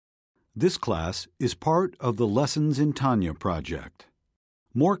This class is part of the Lessons in Tanya project.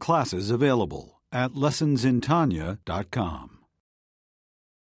 More classes available at lessonsintanya.com.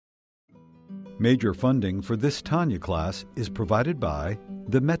 Major funding for this Tanya class is provided by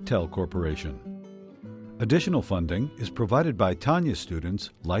the Mettel Corporation. Additional funding is provided by Tanya students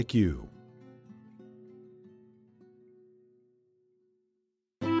like you.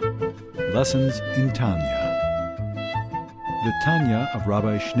 Lessons in Tanya. The Tanya of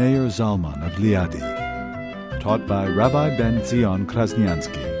Rabbi Schneur Zalman of Liadi, taught by Rabbi Ben Zion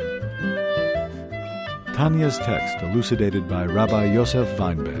Krasniansky. Tanya's text elucidated by Rabbi Yosef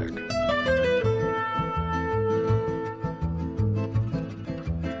Weinberg.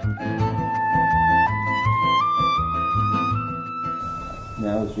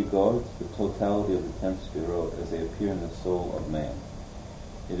 Now, as regards the totality of the 10 Sefirot as they appear in the soul of man,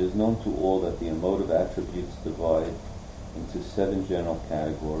 it is known to all that the emotive attributes divide into 7 general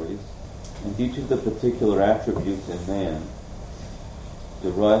categories, and each of the particular attributes in man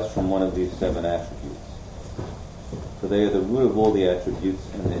derives from one of these 7 attributes. For they are the root of all the attributes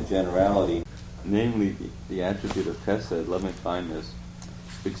in their generality, namely the attribute of chesed, loving kindness,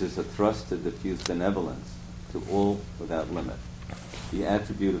 which is a thrust to diffuse benevolence to all without limit. The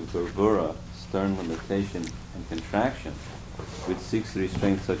attribute of gevura, stern limitation and contraction, which seeks to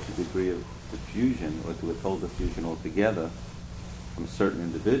restrain such a degree of diffusion or to withhold diffusion altogether from certain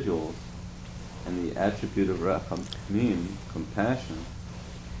individuals, and the attribute of rachamim, compassion,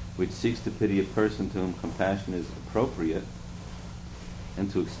 which seeks to pity a person to whom compassion is appropriate and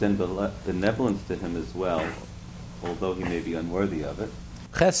to extend benevolence to him as well, although he may be unworthy of it.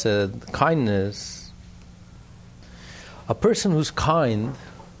 Chesed, kindness, a person who's kind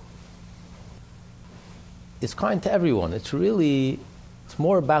is kind to everyone. It's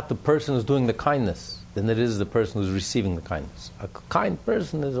more about the person who's doing the kindness than it is the person who's receiving the kindness. A kind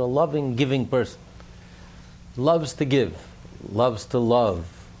person is a loving, giving person. Loves to give, loves to love.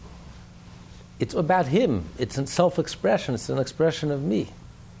 It's about him. It's a self-expression. It's an expression of me.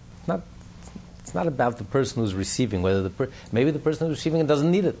 It's not about the person who's receiving. Maybe the person who's receiving it doesn't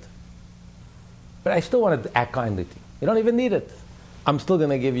need it. But I still want to act kindly to you. You don't even need it. I'm still going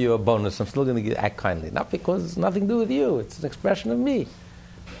to give you a bonus. I'm still going to act kindly. Not because it's nothing to do with you. It's an expression of me.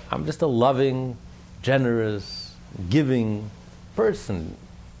 I'm just a loving, generous, giving person.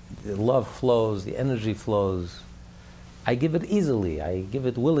 The love flows. The energy flows. I give it easily. I give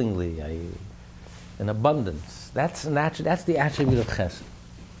it willingly. In abundance. That's the attribute of chesed.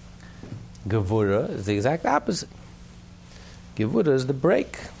 Gevura is the exact opposite. Gevura is the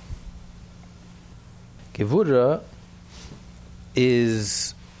break. Gevura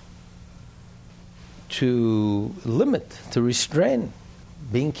is to limit, to restrain,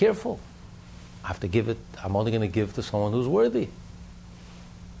 being careful. I'm only going to give to someone who's worthy. I'm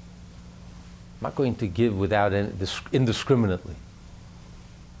not going to give indiscriminately.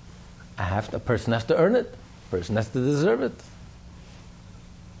 A person has to earn it. A person has to deserve it.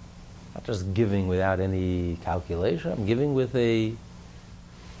 Not just giving without any calculation. I'm giving the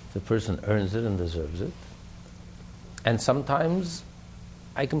person earns it and deserves it. And sometimes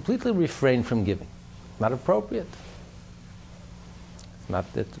I completely refrain from giving. Not appropriate. It's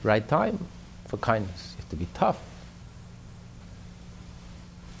not the right time for kindness. You have to be tough.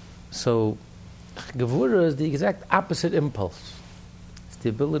 So, gevura is the exact opposite impulse. It's the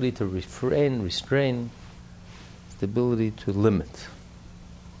ability to refrain, restrain. It's the ability to limit.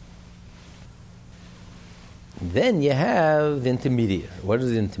 Then you have the intermediary. What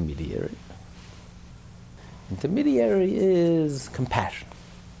is the intermediary? Intermediary is compassion.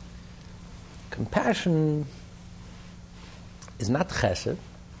 Compassion is not chesed.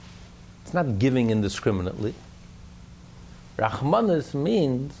 It's not giving indiscriminately. Rachmanis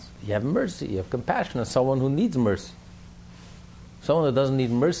means you have mercy, you have compassion on someone who needs mercy. Someone who doesn't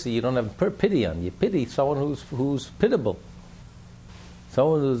need mercy, you don't have pity on. You pity someone who's pitiable.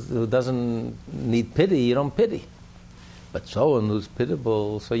 Someone who doesn't need pity, you don't pity. But someone who's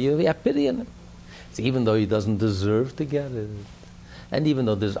pitiable, so you have pity on him. So even though he doesn't deserve to get it, and even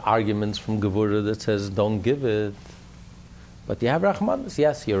though there's arguments from Gevura that says don't give it, but you have Rachmanis.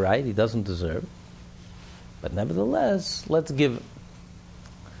 Yes, you're right, he doesn't deserve. But nevertheless, let's give.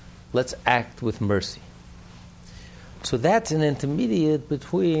 Let's act with mercy. So that's an intermediate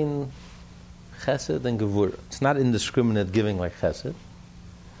between chesed and gevura. It's not indiscriminate giving like chesed,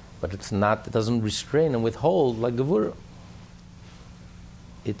 but it doesn't restrain and withhold like gevura.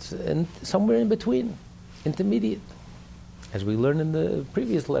 It's somewhere in between, intermediate. As we learned in the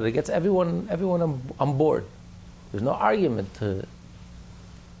previous letter, it gets everyone on board. There's no argument to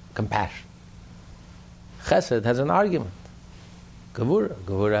compassion. Chesed has an argument. Gevura.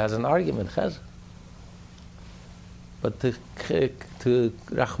 Gevura has an argument, Chesed. But to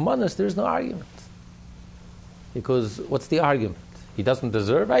Rachmanis, there is no argument. Because what's the argument? He doesn't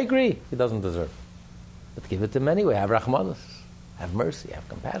deserve? I agree, he doesn't deserve. But give it to him anyway. Have Rachmanis. Have mercy. Have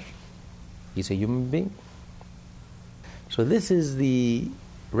compassion. He's a human being. So this is the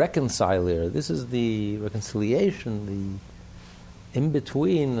reconciler. This is the reconciliation, the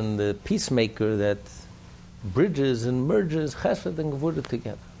in-between and the peacemaker that bridges and merges Chesed and Gevura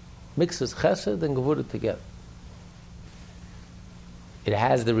together. Mixes Chesed and Gevura together. It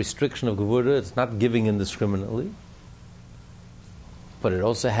has the restriction of Gevura. It's not giving indiscriminately. But it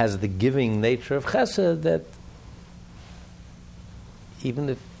also has the giving nature of Chesed, that even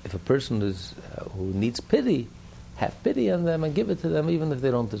if a person is who needs pity, have pity on them and give it to them even if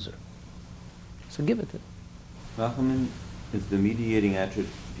they don't deserve. So give it to them. Rachamim is the mediating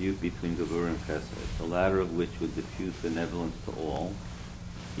attribute between Gevura and Chesed, the latter of which would diffuse benevolence to all,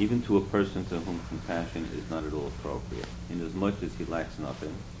 even to a person to whom compassion is not at all appropriate, inasmuch as he lacks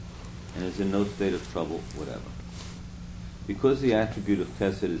nothing and is in no state of trouble whatever. Because the attribute of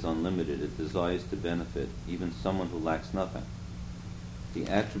Chesed is unlimited, it desires to benefit even someone who lacks nothing. The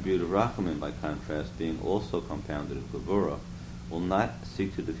attribute of Rachamim, by contrast, being also compounded of Gevura, will not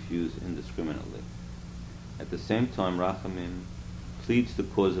seek to diffuse indiscriminately. At the same time, Rachamim pleads the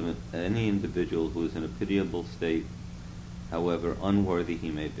cause of any individual who is in a pitiable state, however unworthy he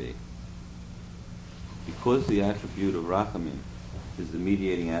may be. Because the attribute of Rachamim is the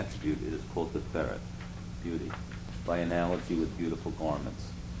mediating attribute, it is called Tiferet, beauty, by analogy with beautiful garments,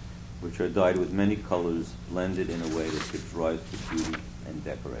 which are dyed with many colors, blended in a way that gives rise to beauty and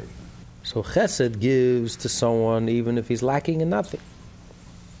decoration. So Chesed gives to someone even if he's lacking in nothing.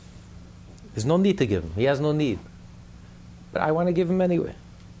 There's no need to give him. He has no need. But I want to give him anyway.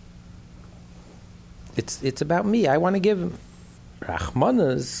 It's about me. I want to give him.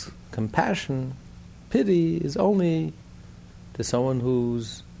 Rachmanas, compassion, pity is only to someone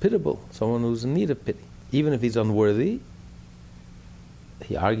who's pitiable, someone who's in need of pity. Even if he's unworthy,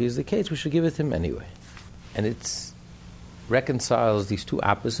 he argues the case, we should give it to him anyway. And it reconciles these two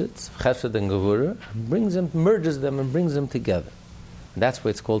opposites, Chesed and Gevura, merges them and brings them together. And that's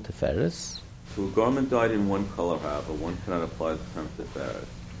why it's called Tiferes. To a garment dyed in one color, however, one cannot apply the term Tiferet,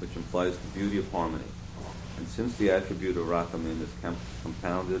 which implies the beauty of harmony. And since the attribute of Rachamim is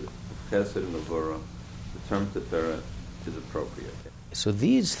compounded of Chesed and Gevura, the term Tiferet is appropriate. So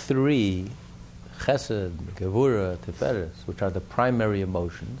these three, Chesed, Gevura, Tiferes, which are the primary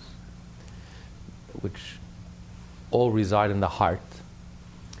emotions, which all reside in the heart,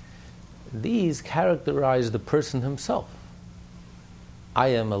 these characterize the person himself. I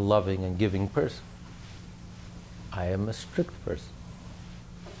am a loving and giving person. I am a strict person.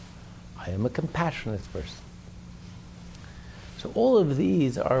 I am a compassionate person. So all of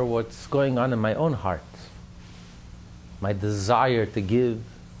these are what's going on in my own heart. My desire to give,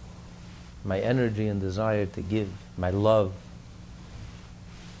 my energy and desire to give, my love,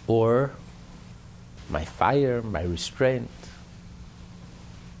 or my fire, my restraint,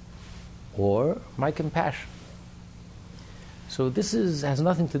 or my compassion. So this has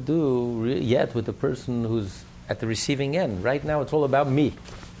nothing to do yet with the person who's at the receiving end. Right now it's all about me.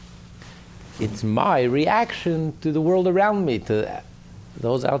 It's my reaction to the world around me, to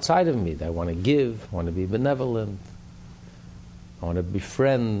those outside of me. I want to give, I want to be benevolent, I want to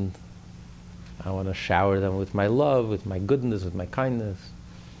befriend, I want to shower them with my love, with my goodness, with my kindness.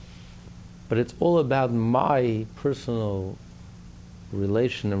 But it's all about my personal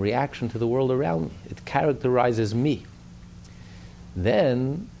relation and reaction to the world around me. It characterizes me.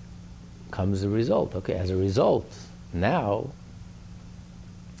 Then comes the result. Okay, as a result, now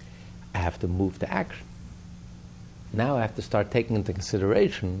I have to move to action. Now I have to start taking into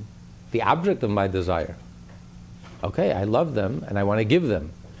consideration the object of my desire. Okay, I love them and I want to give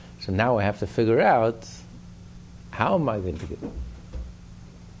them. So now I have to figure out, how am I going to give them?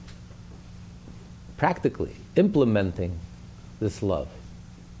 Practically implementing this love.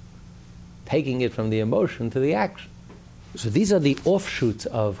 Taking it from the emotion to the action. So these are the offshoots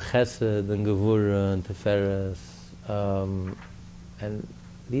of Chesed and Gevura and Tiferes, and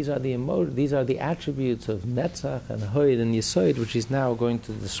these are the attributes of Netzach and Hoid and Yesod, which he's now going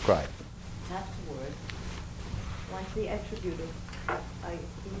to describe. Afterward, once the attribute of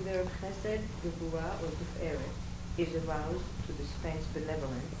either Chesed, Gevura, or Tiferes is aroused to dispense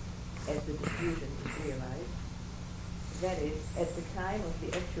benevolence as the diffusion is realized, that is, at the time of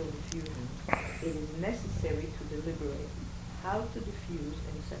the actual diffusion, it is necessary to deliberate how to diffuse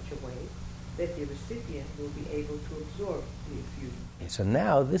in such a way that the recipient will be able to absorb the effusion. So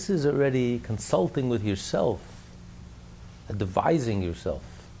now this is already consulting with yourself devising yourself.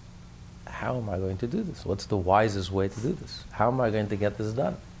 How am I going to do this? What's the wisest way to do this? How am I going to get this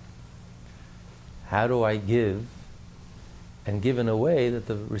done? How do I give, and give in a way that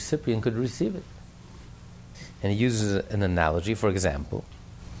the recipient could receive it? And he uses an analogy, for example.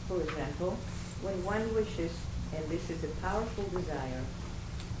 For example, when one wishes, and this is a powerful desire,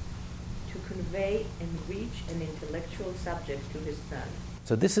 to convey and reach an intellectual subject to his son.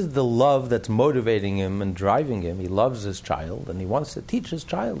 So this is the love that's motivating him and driving him. He loves his child, and he wants to teach his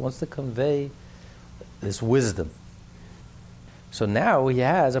child, wants to convey this wisdom. So now he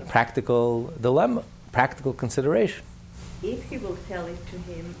has a practical dilemma, practical consideration. If he will tell it to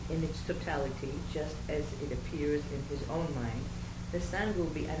him in its totality, just as it appears in his own mind, the son will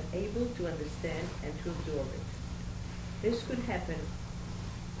be unable to understand and to absorb it. This could happen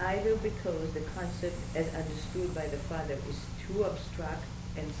either because the concept as understood by the father is too abstract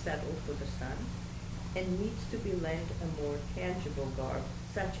and subtle for the son, and needs to be lent a more tangible garb,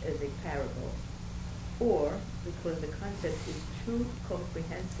 such as a parable, or because the concept is too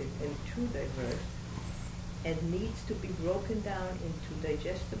comprehensive and too diverse, and needs to be broken down into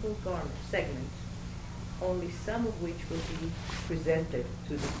digestible segments, only some of which will be presented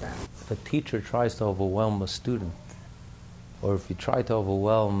to the son. If a teacher tries to overwhelm a student, or if you try to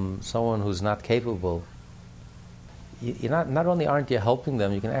overwhelm someone who's not capable, you're not only aren't you helping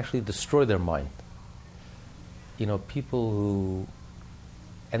them, you can actually destroy their mind. You know, people who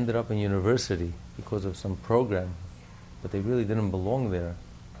ended up in university because of some program, but they really didn't belong there.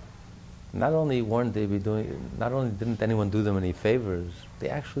 Not only didn't anyone do them any favors, they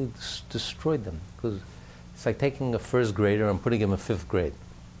actually destroyed them. Because it's like taking a first grader and putting him in fifth grade.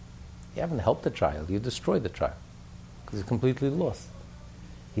 You haven't helped the child, you destroyed the child. Because he's completely lost.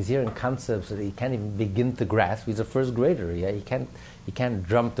 He's hearing concepts that he can't even begin to grasp. He's a first grader. Yeah? He can't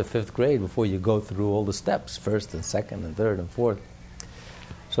jump to fifth grade before you go through all the steps, first and second and third and fourth.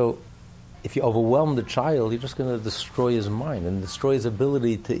 So if you overwhelm the child, you're just going to destroy his mind and destroy his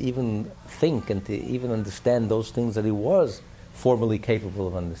ability to even think and to even understand those things that he was formerly capable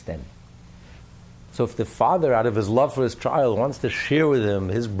of understanding. So if the father, out of his love for his child, wants to share with him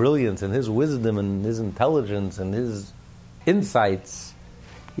his brilliance and his wisdom and his intelligence and his insights,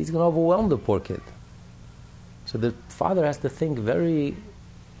 he's going to overwhelm the poor kid. So the father has to think very,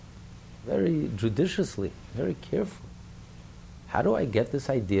 very judiciously, very carefully. How do I get this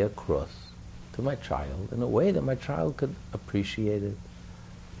idea across to my child in a way that my child could appreciate it,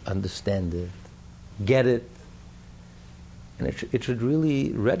 understand it, get it, and it should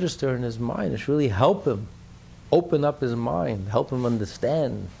really register in his mind. It should really help him open up his mind, help him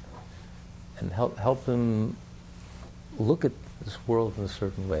understand, and help him look at this world in a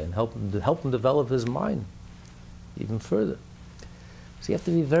certain way, and help him develop his mind even further. So you have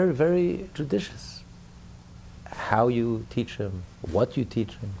to be very, very judicious. How you teach him, what you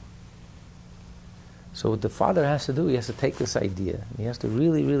teach him. So what the father has to do, he has to take this idea, he has to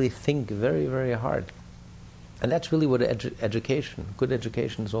really, really think very, very hard. And that's really what education, good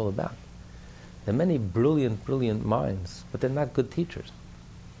education is all about. There are many brilliant, brilliant minds, but they're not good teachers.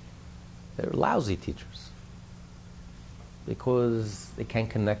 They're lousy teachers. Because they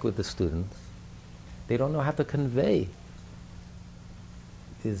can't connect with the students. They don't know how to convey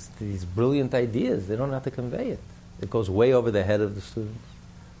these brilliant ideas. They don't know how to convey it. It goes way over the head of the students.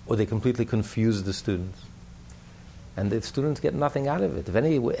 Or they completely confuse the students. And the students get nothing out of it. If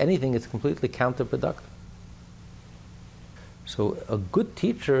anything, it's completely counterproductive. So a good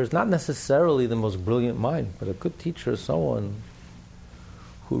teacher is not necessarily the most brilliant mind, but a good teacher is someone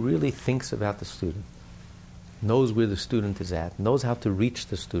who really thinks about the student, knows where the student is at, knows how to reach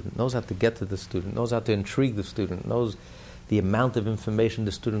the student, knows how to get to the student, knows how to intrigue the student, knows the amount of information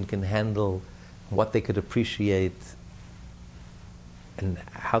the student can handle, what they could appreciate, and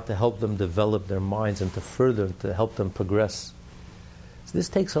how to help them develop their minds and to help them progress. So this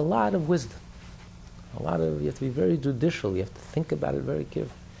takes a lot of wisdom. You have to be very judicial. You have to think about it very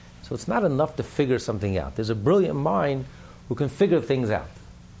carefully. So it's not enough to figure something out. There's a brilliant mind who can figure things out.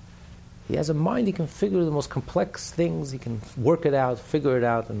 He has a mind, he can figure the most complex things, he can work it out, figure it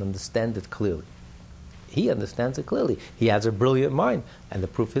out, and understand it clearly. He understands it clearly. He has a brilliant mind, and the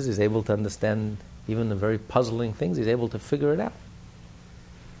proof is he's able to understand even the very puzzling things, he's able to figure it out.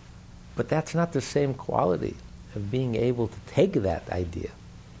 But that's not the same quality of being able to take that idea,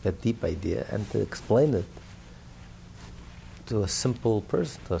 that deep idea, and to explain it to a simple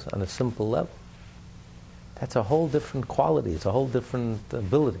person, on a simple level. That's a whole different quality, it's a whole different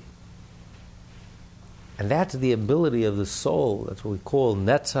ability. And that's the ability of the soul. That's what we call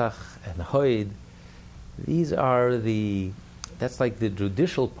netzach and hoid. These are the That's like the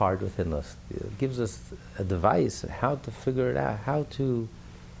judicial part within us. It gives us a device how to figure it out, how to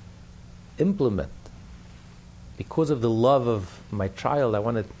implement. Because of the love of my child, I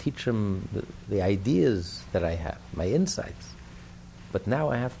want to teach him the ideas that I have, my insights. But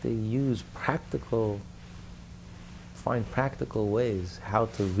now I have to find practical ways how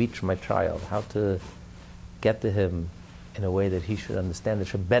to reach my child, how to get to him in a way that he should understand, that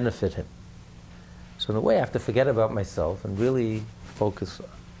should benefit him. So in a way I have to forget about myself and really focus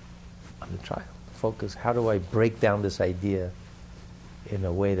on the child. Focus, how do I break down this idea in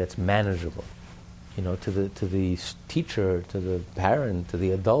a way that's manageable? To the teacher, to the parent, to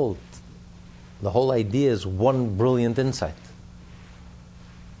the adult, the whole idea is one brilliant insight.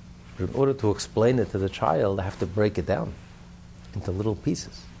 But in order to explain it to the child, I have to break it down into little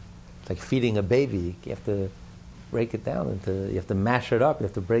pieces. It's like feeding a baby. You have to break it down you have to mash it up, you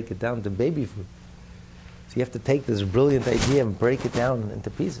have to break it down into baby food. So you have to take this brilliant idea and break it down into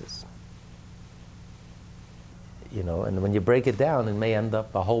pieces. And when you break it down, it may end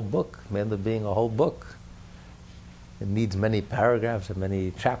up a whole book. It may end up being a whole book. It needs many paragraphs and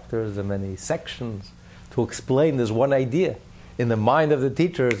many chapters and many sections to explain this one idea. In the mind of the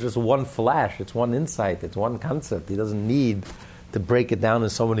teacher, it's just one flash, it's one insight, it's one concept. He doesn't need to break it down in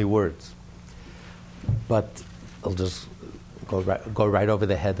so many words. But it'll just go right over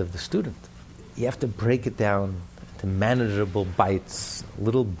the head of the student. You have to break it down into manageable bites,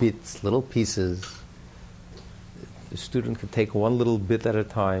 little bits, little pieces. The student can take one little bit at a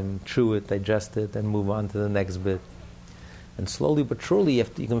time, chew it, digest it, and move on to the next bit. And slowly but surely you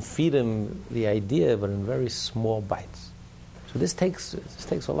can feed him the idea, but in very small bites. So this takes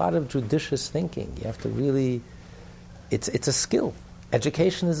a lot of judicious thinking. You have to really, it's a skill.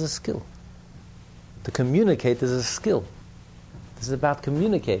 Education is a skill. To communicate is a skill. This is about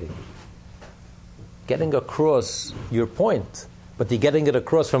communicating. Getting across your point, but you're getting it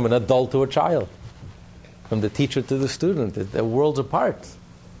across from an adult to a child. From the teacher to the student. They're worlds apart.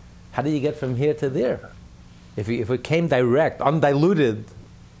 How do you get from here to there? If it came direct, undiluted,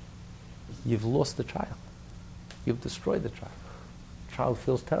 you've lost the child. You've destroyed the child. The child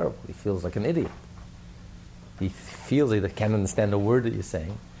feels terrible. He feels like an idiot. He feels he can't understand a word that you're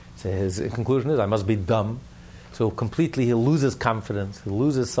saying. So his conclusion is, I must be dumb. So completely he'll lose his confidence. He'll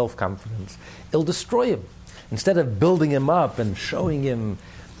lose his self-confidence. It'll destroy him. Instead of building him up and showing him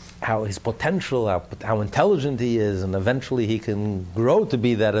how his potential, how intelligent he is, and eventually he can grow to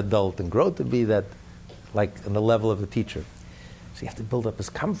be that adult and grow to be that, like on the level of the teacher. So you have to build up his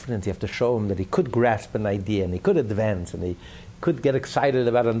confidence. You have to show him that he could grasp an idea and he could advance and he could get excited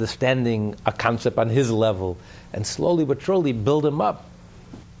about understanding a concept on his level, and slowly but surely build him up.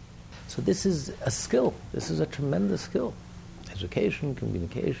 So this is a skill. This is a tremendous skill. Education,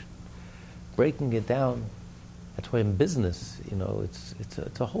 communication, breaking it down. That's why in business,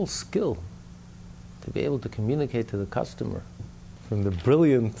 it's a whole skill to be able to communicate to the customer from the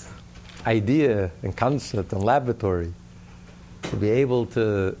brilliant idea and concept and laboratory to be able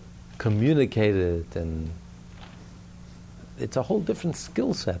to communicate it, and it's a whole different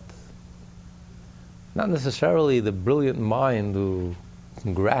skill set. Not necessarily the brilliant mind who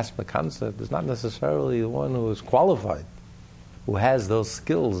can grasp a concept is not necessarily the one who is qualified, who has those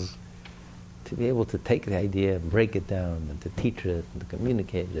skills to be able to take the idea and break it down and to teach it and to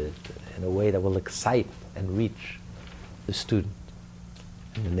communicate it in a way that will excite and reach the student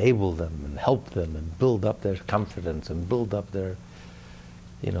and enable them and help them and build up their confidence and build up their,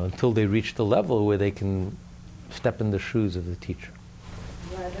 until they reach the level where they can step in the shoes of the teacher.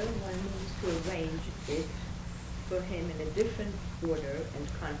 Rather, one needs to arrange it for him in a different order and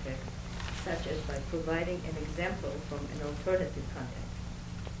context, such as by providing an example from an alternative context.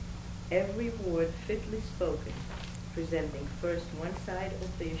 Every word fitly spoken, presenting first one side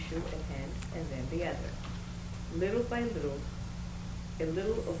of the issue at hand and then the other. Little by little, a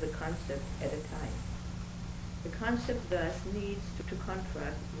little of the concept at a time. The concept thus needs to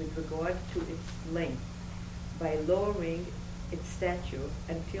contrast with regard to its length by lowering its stature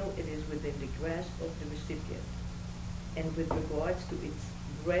until it is within the grasp of the recipient, and with regards to its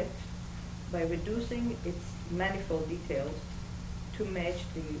breadth by reducing its manifold details to match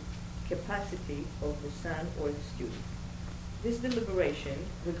the capacity of the son or the student. This deliberation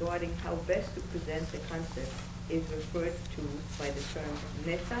regarding how best to present the concept is referred to by the term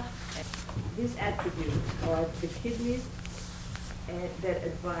netzach. These attributes are the kidneys that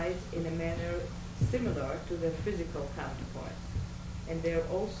advise in a manner similar to their physical counterparts. And they are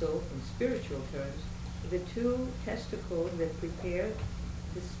also, in spiritual terms, the two testicles that prepare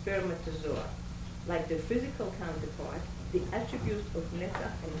the spermatozoa. Like the physical counterpart, the attributes of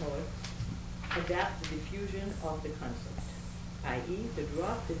netzach and hod adapt the diffusion of the concept. i.e. the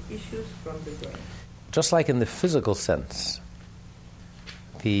drop that issues from the brain. Just like in the physical sense,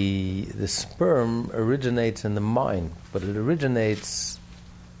 the sperm originates in the mind, but it originates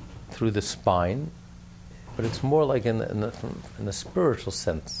through the spine, but it's more like in a spiritual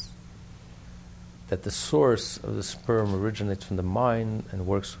sense, that the source of the sperm originates from the mind and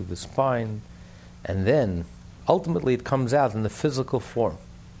works through the spine, and then ultimately it comes out in the physical form,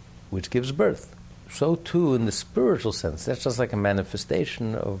 which gives birth. So too in the spiritual sense, that's just like a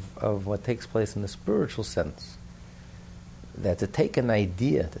manifestation of what takes place in the spiritual sense. That to take an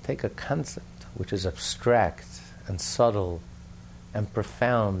idea, to take a concept which is abstract and subtle and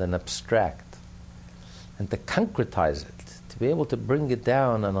profound and abstract, and to concretize it, to be able to bring it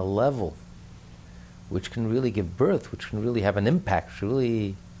down on a level which can really give birth, which can really have an impact, which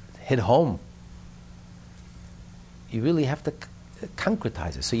really hit home. You really have to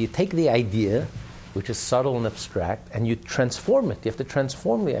concretize it. So you take the idea, which is subtle and abstract, and you transform it. You have to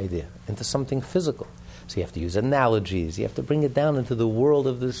transform the idea into something physical. So you have to use analogies. You have to bring it down into the world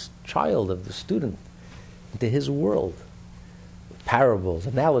of this child, of the student, into his world. Parables,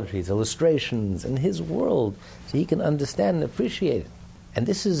 analogies, illustrations, in his world, so he can understand and appreciate it. And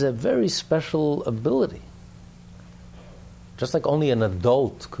this is a very special ability. Just like only an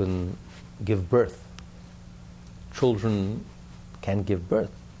adult can give birth, children can give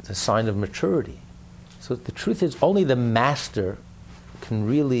birth. It's a sign of maturity. So the truth is, only the master can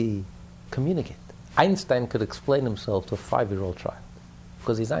really communicate. Einstein could explain himself to a 5-year-old child,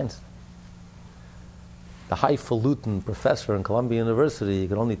 because he's Einstein. The highfalutin professor in Columbia University, he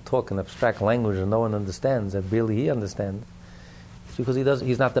can only talk in abstract language and no one understands, and barely he understands. It's because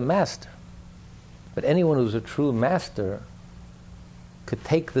he's not the master. But anyone who's a true master could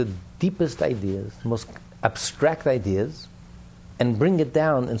take the deepest ideas, the most abstract ideas, and bring it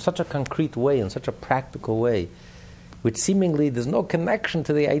down in such a concrete way, in such a practical way, which seemingly there's no connection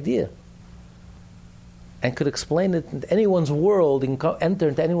to the idea, and could explain it into anyone's world, enter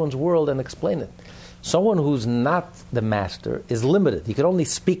into anyone's world and explain it. Someone who's not the master is limited. He can only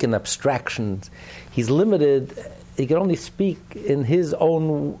speak in abstractions. He's limited. He can only speak in his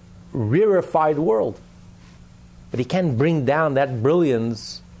own rarefied world. But he can't bring down that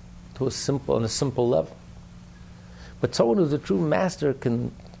brilliance to on a simple level. But someone who's a true master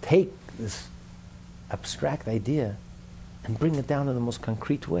can take this abstract idea and bring it down in the most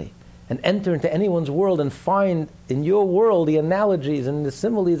concrete way, and enter into anyone's world and find in your world the analogies and the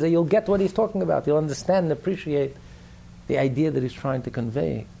similes that you'll get what he's talking about. You'll understand and appreciate the idea that he's trying to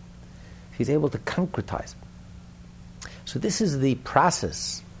convey. He's able to concretize it. So this is the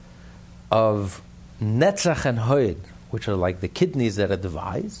process of Netzach and Hoid, which are like the kidneys that are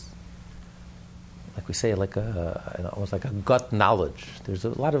devised. Like we say, like almost like a gut knowledge. There's a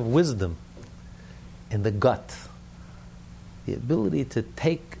lot of wisdom in the gut. The ability to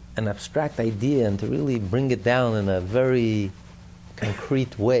take an abstract idea and to really bring it down in a very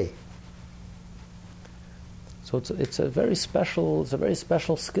concrete way. So it's a very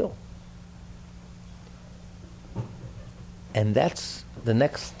special skill. And that's the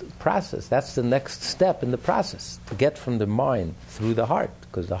next process. That's the next step in the process, to get from the mind through the heart,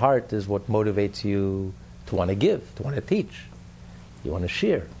 because the heart is what motivates you to want to give, to want to teach. You want to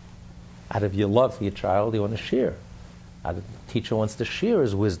share. Out of your love for your child, you want to share. The teacher wants to share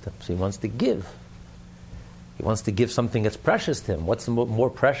his wisdom, so he wants to give. He wants to give something that's precious to him. What's more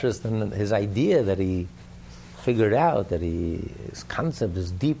precious than his idea that he figured out, his concept,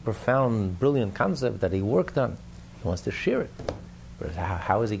 his deep, profound, brilliant concept that he worked on? He wants to share it. But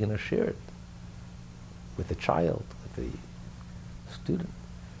how is he going to share it? With the child, with the student.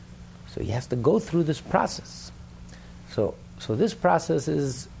 So he has to go through this process. So this process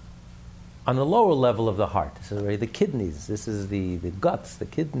is on the lower level of the heart. This is already the kidneys. This is the guts, the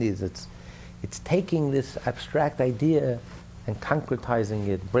kidneys. It's taking this abstract idea and concretizing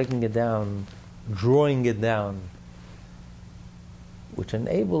it, breaking it down, drawing it down, which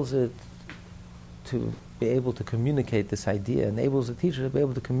enables it to be able to communicate this idea, enables the teacher to be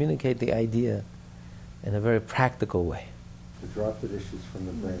able to communicate the idea in a very practical way. The drop that issues from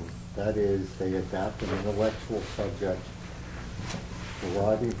the brain, that is, they adapt an intellectual subject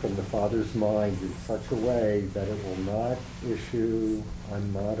deriving from the father's mind in such a way that it will not issue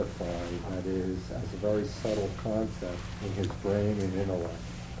unmodified, that is, as a very subtle concept in his brain and intellect,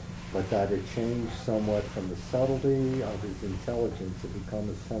 but that it changed somewhat from the subtlety of his intelligence to become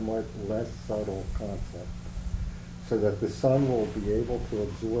a somewhat less subtle concept, so that the son will be able to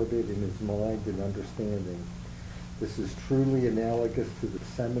absorb it in his mind and understanding. This is truly analogous to the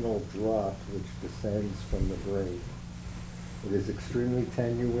seminal drop which descends from the brain. It is extremely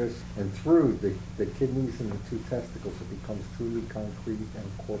tenuous, and through the kidneys and the two testicles, it becomes truly concrete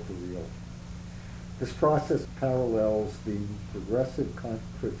and corporeal. This process parallels the progressive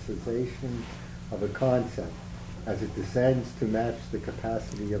concretization of a concept as it descends to match the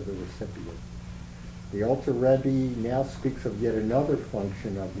capacity of the recipient. The Alter Rebbe now speaks of yet another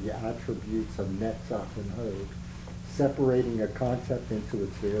function of the attributes of Netzach and Hod, separating a concept into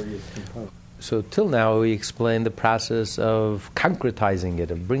its various components. So till now we explained the process of concretizing it,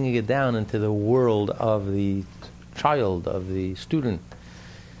 of bringing it down into the world of the child, of the student.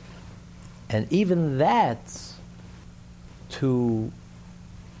 And even that's too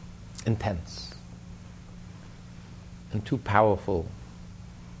intense and too powerful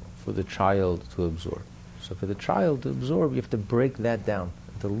for the child to absorb. So for the child to absorb, you have to break that down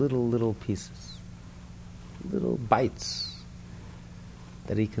into little pieces, little bites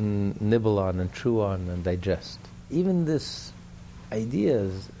that he can nibble on and chew on and digest. Even this idea,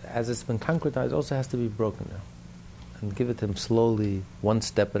 as it's been concretized, also has to be broken down and give it to him slowly, one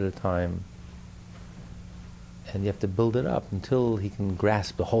step at a time. And you have to build it up until he can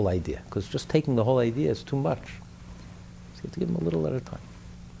grasp the whole idea, because just taking the whole idea is too much. So you have to give him a little at a time.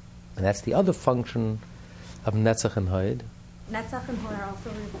 And that's the other function of Netzach and Hod. Netzach and Hod are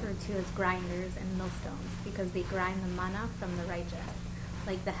also referred to as grinders and millstones because they grind the manna from the righteous,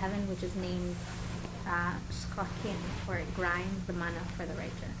 like the heaven which is named Shkakim, or it grinds the manna for the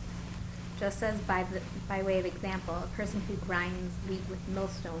righteous. Just as by way of example, a person who grinds wheat with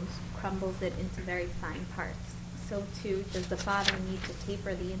millstones crumbles it into very fine parts. So too does the father need to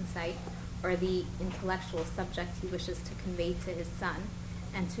taper the insight or the intellectual subject he wishes to convey to his son,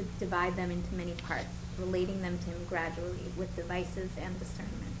 and to divide them into many parts, relating them to him gradually with devices and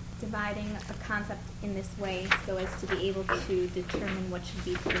discernment. Dividing a concept in this way so as to be able to determine what should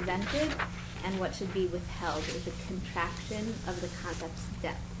be presented and what should be withheld is a contraction of the concept's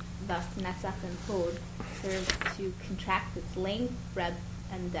depth. Thus, Netzach and Hod serves to contract its length, breadth,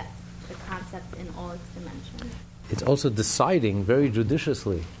 and depth, the concept in all its dimensions. It's also deciding very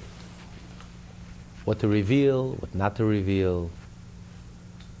judiciously what to reveal, what not to reveal,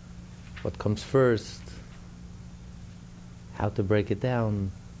 what comes first, how to break it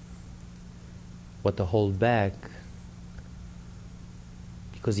down, what to hold back,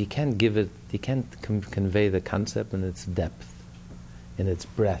 because you can't convey the concept in its depth, in its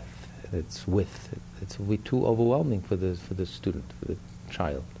breadth, in its width. It will be too overwhelming for the student, for the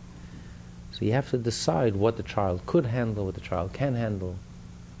child. So you have to decide what the child could handle, what the child can handle.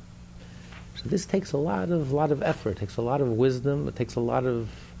 So this takes a lot of effort, it takes a lot of wisdom, it takes a lot of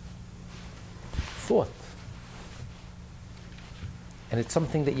thought. And it's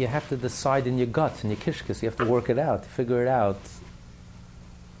something that you have to decide in your guts, in your kishkas. You have to work it out, figure it out.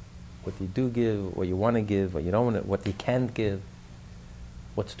 What you do give, what you want to give, what you don't want to, what you can't give,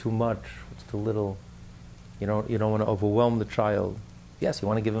 what's too much, what's too little. You don't want to overwhelm the child. Yes, you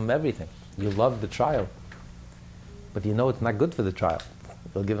want to give him everything. You love the child, but you know it's not good for the child.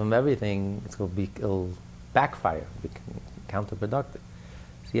 You'll give him everything, it'll backfire, be counterproductive.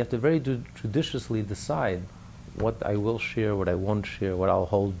 So you have to very judiciously decide what I will share, what I won't share, what I'll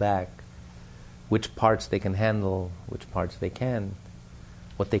hold back, which parts they can handle, which parts they can,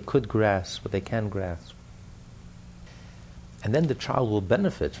 what they could grasp, what they can grasp. And then the child will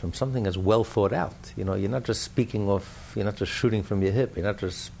benefit from something that's well thought out. You're not just you're not just shooting from your hip, you're not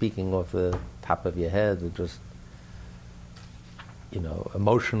just speaking off the top of your head, or just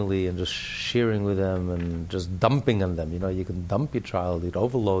emotionally and just sharing with them and just dumping on them. You can dump your child, you'd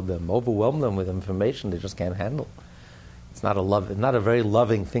overload them, overwhelm them with information they just can't handle. It's not a very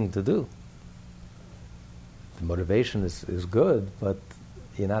loving thing to do. The motivation is good, but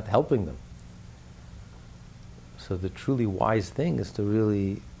you're not helping them. So the truly wise thing is to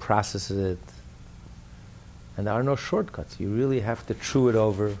really process it. And there are no shortcuts. You really have to chew it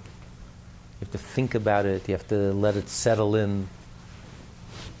over. You have to think about it. You have to let it settle in.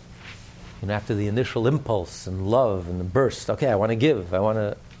 After the initial impulse and love and the burst, okay, I want to give, wait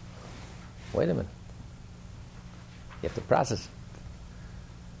a minute. You have to process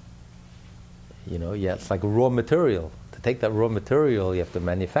it. It's like raw material. To take that raw material, you have to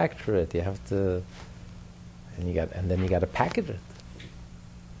manufacture it, you have to, and then you got to package it.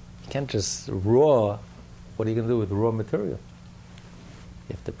 You can't just raw, what are you going to do with raw material?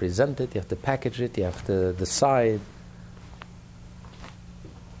 You have to present it, you have to package it, you have to decide.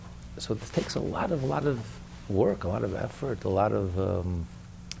 So it takes a lot of work, a lot of effort,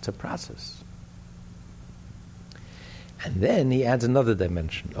 it's a process. And then he adds another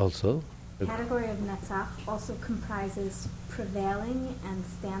dimension also. The category of Netzach also comprises prevailing and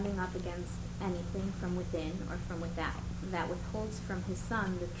standing up against anything from within or from without that withholds from his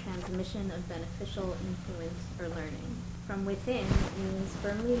son the transmission of beneficial influence or learning. From within means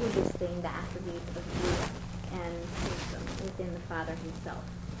firmly resisting the attribute of youth and wisdom within the father himself,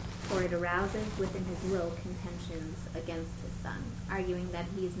 for it arouses within his will contentions against his son, arguing that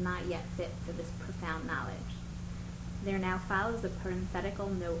he is not yet fit for this profound knowledge. There now follows a parenthetical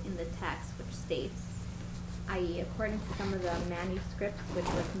note in the text which states, i.e., according to some of the manuscripts which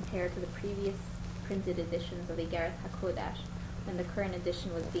were compared to the previous printed editions of Igeres HaKodesh, when the current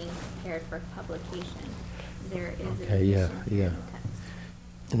edition was being prepared for publication, there is an addition in the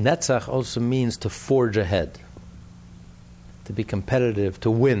text. Netzach also means to forge ahead, to be competitive, to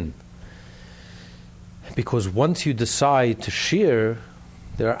win. Because once you decide to shear,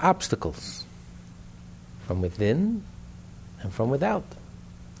 there are obstacles from within and from without.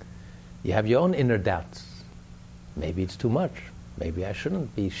 You have your own inner doubts. Maybe it's too much. Maybe I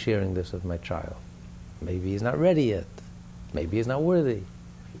shouldn't be sharing this with my child. Maybe he's not ready yet. Maybe he's not worthy.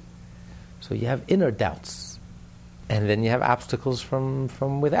 So you have inner doubts. And then you have obstacles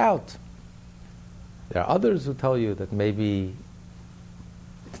from without. There are others who tell you that maybe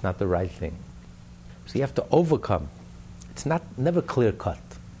it's not the right thing. So you have to overcome. It's never clear cut.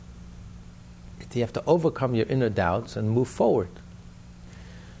 You have to overcome your inner doubts and move forward.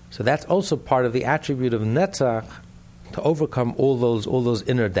 So that's also part of the attribute of Netzach, to overcome all those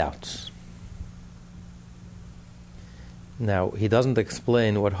inner doubts. Now, he doesn't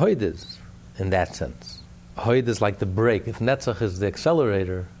explain what Hoid is in that sense. Hoid is like the brake. If Netzach is the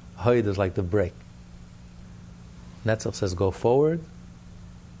accelerator, Hoid is like the brake. Netzach says go forward,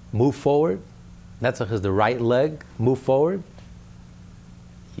 move forward. Netzach is the right leg, move forward.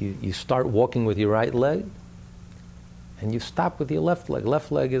 You start walking with your right leg, and you stop with your left leg.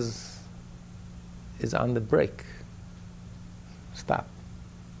 Left leg is on the brake. Stop.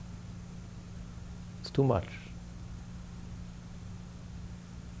 It's too much.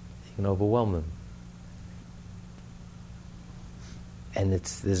 You can overwhelm them. And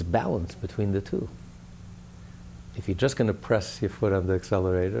it's this balance between the two. If you're just going to press your foot on the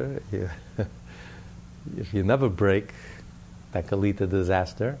accelerator, if you never brake, that could lead to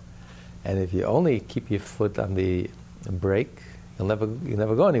disaster. And if you only keep your foot on the brake, you'll never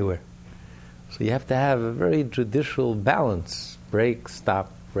go anywhere. So you have to have a very judicial balance. Brake,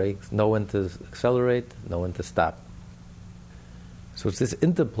 stop, brake, know when to accelerate, know when to stop. So it's this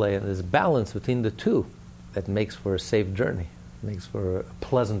interplay and this balance between the two that makes for a safe journey, makes for a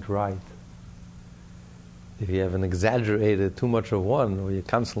pleasant ride. If you have an exaggerated, too much of one, or you're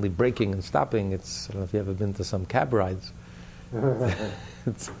constantly braking and stopping, I don't know if you've ever been to some cab rides.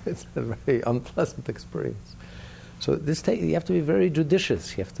 It's a very unpleasant experience. So you have to be very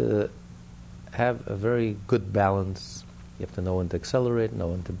judicious. You have to have a very good balance. You have to know when to accelerate, know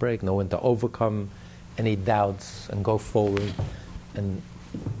when to brake, know when to overcome any doubts and go forward, and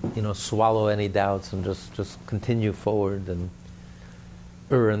swallow any doubts and just continue forward and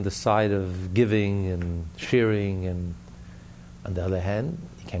err on the side of giving and sharing. And on the other hand,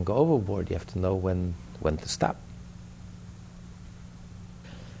 you can't go overboard. You have to know when to stop.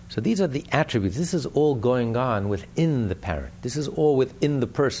 So these are the attributes. This is all going on within the parent. This is all within the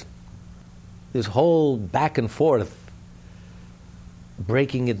person. This whole back and forth,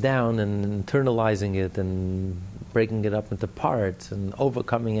 breaking it down and internalizing it and breaking it up into parts and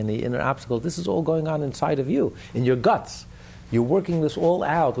overcoming any inner obstacle, this is all going on inside of you, in your guts. You're working this all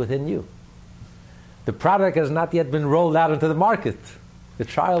out within you. The product has not yet been rolled out into the market. The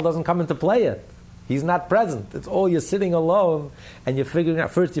child doesn't come into play yet. He's not present. It's all you're sitting alone and you're figuring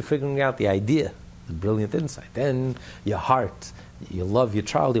out. First you're figuring out the idea, the brilliant insight. Then your heart. You love your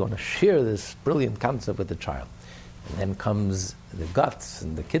child. You want to share this brilliant concept with the child. And then comes the guts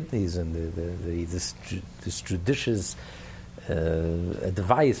and the kidneys and this judicious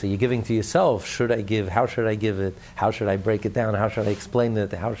advice that you're giving to yourself. Should I give? How should I give it? How should I break it down? How should I explain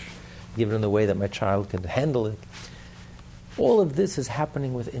it? How should I give it in a way that my child can handle it? All of this is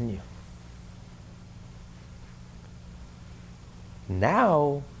happening within you.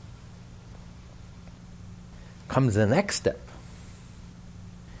 Now comes the next step,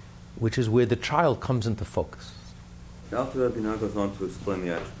 which is where the child comes into focus. The Alter Rebbe now goes on to explain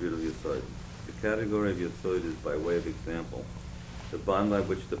the attribute of Yesod. The category of Yesod is by way of example, the bond by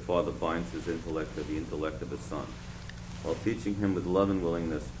which the father binds his intellect to the intellect of his son, while teaching him with love and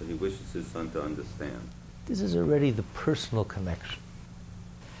willingness, for he wishes his son to understand. This is already the personal connection.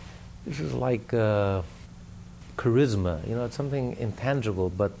 This is like charisma, it's something intangible,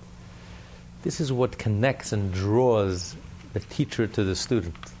 but this is what connects and draws the teacher to the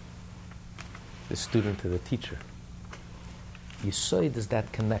student to the teacher. Yesod is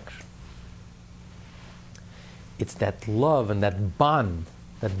that connection. It's that love and that bond,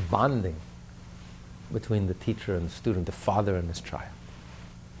 that bonding between the teacher and the student, the father and his child,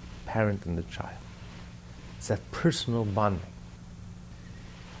 parent and the child. It's that personal bonding.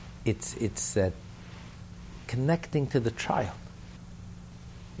 It's that connecting to the child,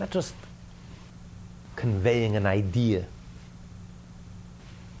 not just conveying an idea.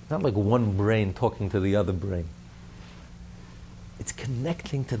 Not like one brain talking to the other brain. It's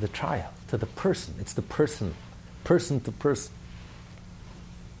connecting to the child, to the person. It's the person to person.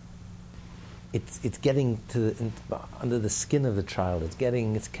 It's getting under the skin of the child.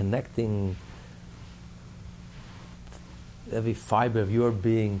 It's connecting every fiber of your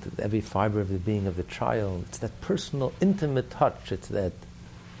being to every fiber of the being of the child. It's that personal, intimate touch. It's that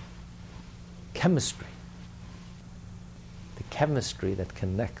chemistry. The chemistry that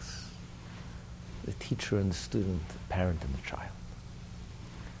connects the teacher and the student, the parent and the child.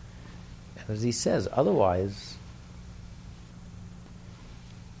 And as he says, otherwise,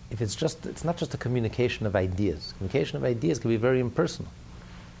 if it's not just a communication of ideas. Communication of ideas can be very impersonal.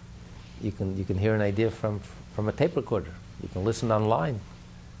 You can hear an idea from a tape recorder. You can listen online.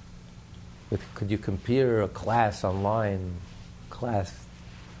 Could you compare a class online, class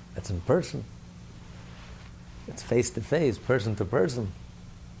that's in person? It's face-to-face, person-to-person.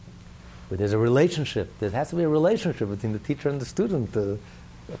 But there's a relationship. There has to be a relationship between the teacher and the student. A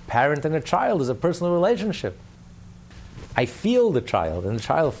parent and a child is a personal relationship. I feel the child, and the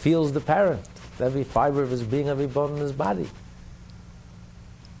child feels the parent. Every fiber of his being, every bone in his body.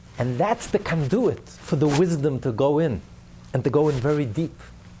 And that's the conduit for the wisdom to go in, and to go in very deep.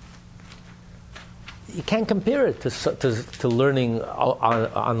 You can't compare it to learning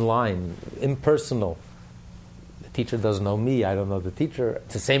online, impersonal. The teacher doesn't know me, I don't know the teacher.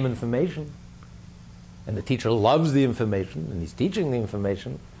 It's the same information. And the teacher loves the information, and he's teaching the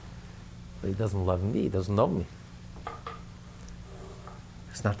information, but he doesn't love me, he doesn't know me.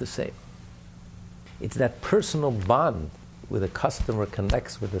 It's not the same. It's that personal bond where the customer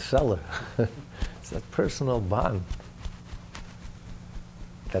connects with the seller. It's that personal bond.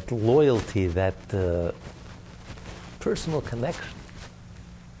 That loyalty, that personal connection.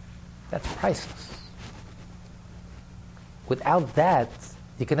 That's priceless. Without that,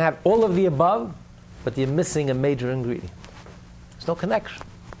 you can have all of the above, but you're missing a major ingredient. There's no connection.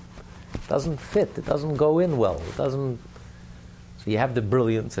 It doesn't fit. It doesn't go in well. It doesn't. So you have the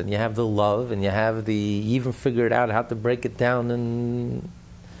brilliance, and you have the love, and you even figured out how to break it down.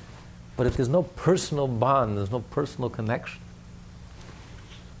 But if there's no personal bond, there's no personal connection.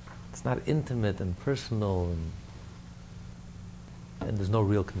 It's not intimate and personal, and there's no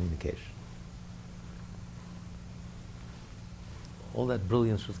real communication. All that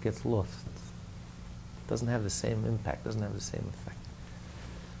brilliance just gets lost. It doesn't have the same impact, doesn't have the same effect.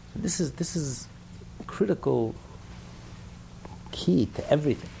 This is critical key to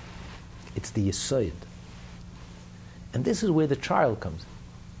everything. It's the yesod. And this is where the child comes in.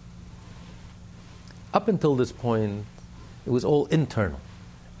 Up until this point, it was all internal.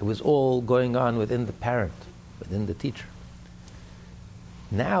 It was all going on within the parent, within the teacher.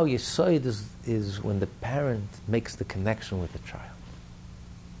 Now yesod is when the parent makes the connection with the child.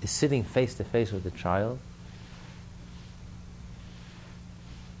 Is sitting face to face with the child,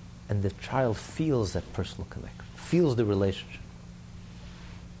 and the child feels that personal connection, feels the relationship,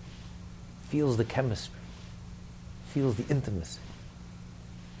 feels the chemistry, feels the intimacy,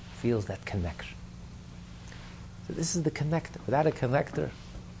 feels that connection. So this is the connector. Without a connector,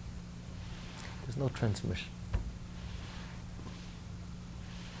 there's no transmission.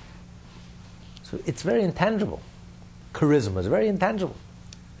 So it's very intangible. Charisma is very intangible.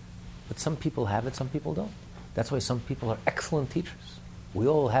 But some people have it, some people don't. That's why some people are excellent teachers. We're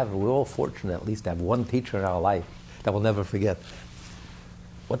all fortunate at least to have one teacher in our life that we'll never forget.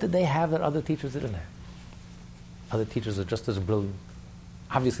 What did they have that other teachers didn't have? Other teachers are just as brilliant.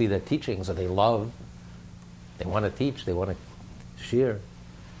 Obviously they're teaching, so they love. They want to teach, they want to share.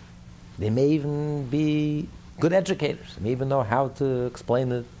 They may even be good educators. They may even know how to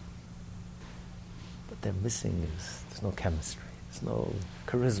explain it. But they're missing there's no chemistry. There's no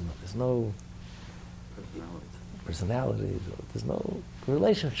charisma. There's no personality. There's no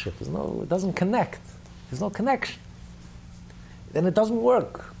relationship. It doesn't connect. There's no connection. Then it doesn't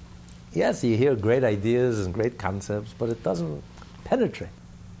work. Yes, you hear great ideas and great concepts, but it doesn't penetrate.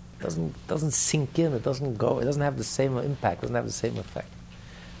 It doesn't sink in. It doesn't go. It doesn't have the same impact. It doesn't have the same effect.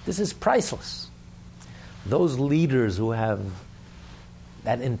 This is priceless. Those leaders who have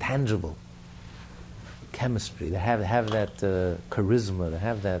that intangible chemistry, they have that charisma, they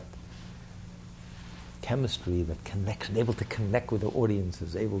have that chemistry, that connection, able to connect with the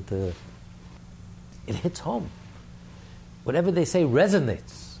audiences, able to... It hits home. Whatever they say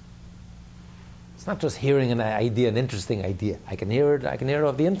resonates. It's not just hearing an idea, an interesting idea. I can hear it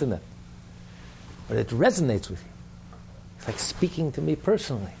off the internet. But it resonates with you. It's like speaking to me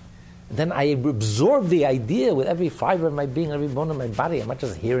personally. And then I absorb the idea with every fiber of my being, every bone in my body. I'm not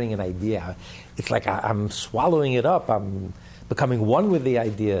just hearing an idea. It's like I'm swallowing it up. I'm becoming one with the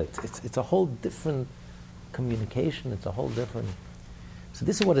idea. It's a whole different communication. It's a whole different... So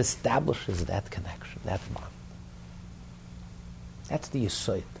this is what establishes that connection, that bond. That's the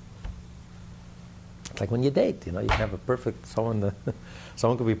yesod. It's like when you date, you can have a perfect someone.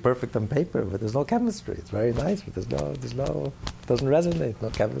 Someone could be perfect on paper, but there's no chemistry. It's very nice, but there's no, it doesn't resonate. No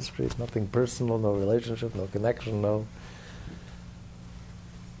chemistry, nothing personal, no relationship, no connection,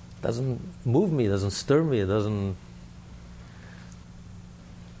 doesn't move me, doesn't stir me, it doesn't.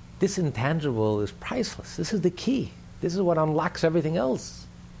 This intangible is priceless. This is the key. This is what unlocks everything else.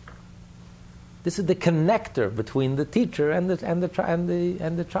 This is the connector between the teacher and the child,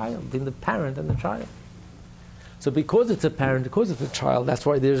 between the parent and the child. So because it's a parent, because it's a child, that's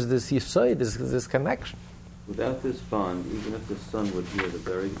why there's this yesod, this connection. Without this bond, even if the son would hear the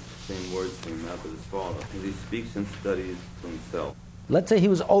very same words from the mouth of his father, as he speaks and studies to himself. Let's say he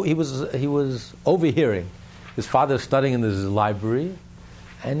was overhearing his father studying in his library,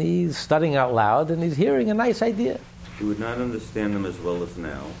 and he's studying out loud, and he's hearing a nice idea. He would not understand them as well as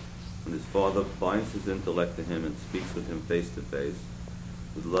now, when his father binds his intellect to him and speaks with him face to face,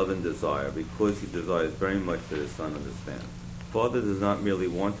 with love and desire, because he desires very much that his son understand. The father does not merely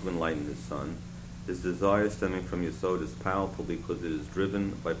want to enlighten his son. His desire stemming from Yesod is powerful because it is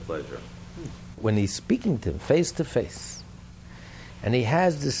driven by pleasure. When he's speaking to him face to face, and he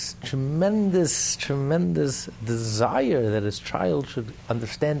has this tremendous, tremendous desire that his child should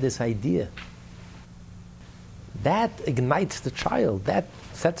understand this idea, that ignites the child. That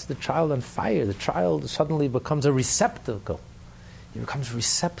sets the child on fire. The child suddenly becomes a receptacle. He becomes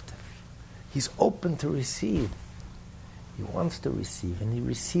receptive. He's open to receive. He wants to receive, and he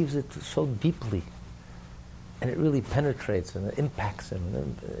receives it so deeply. And it really penetrates, and it impacts him,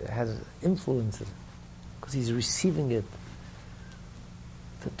 and it has influences, because he's receiving it.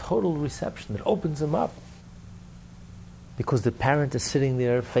 The total reception that opens him up. Because the parent is sitting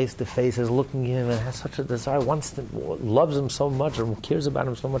there face to face, is looking at him and has such a desire, loves him so much, or cares about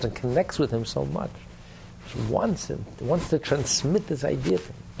him so much, and connects with him so much. She wants him, wants to transmit this idea to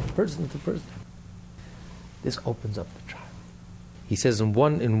him, person to person. This opens up the child. He says in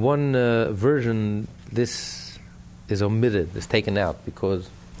one version, this is omitted, is taken out, because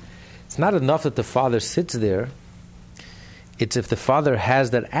it's not enough that the father sits there. It's if the father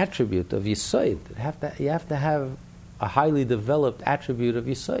has that attribute of Yesod. You have to have a highly developed attribute of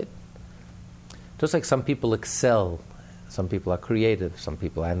Yesod. Just like some people excel, some people are creative, some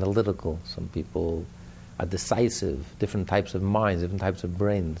people are analytical, some people are decisive, different types of minds, different types of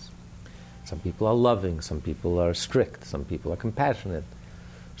brains. Some people are loving, some people are strict, some people are compassionate.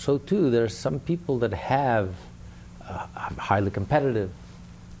 So too, there are some people that are highly competitive.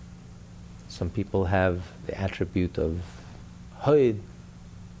 Some people have the attribute of Hoid.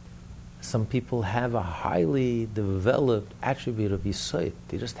 Some people have a highly developed attribute of Yesod.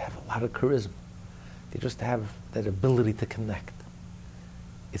 They just have a lot of charisma. They just have that ability to connect.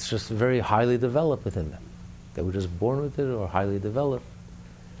 It's just very highly developed within them. They were just born with it or highly developed.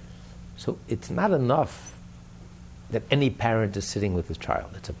 So it's not enough that any parent is sitting with his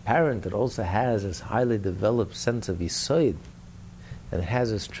child. It's a parent that also has this highly developed sense of Yesod, and it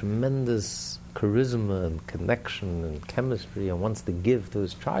has this tremendous charisma and connection and chemistry and wants to give to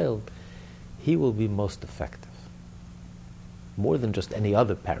his child. He will be most effective. More than just any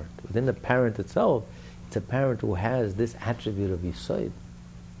other parent. Within the parent itself, it's a parent who has this attribute of Yesod.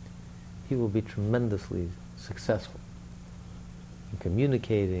 He will be tremendously successful in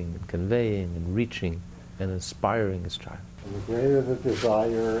communicating and conveying and reaching and inspiring his child. And the greater the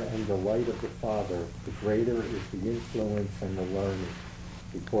desire and delight of the father, the greater is the influence and the learning.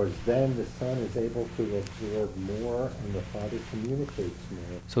 Because then the son is able to absorb more and the father communicates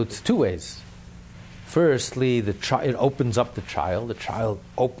more. So it's two ways. Firstly, it opens up the child. The child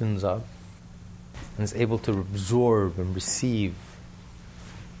opens up and is able to absorb and receive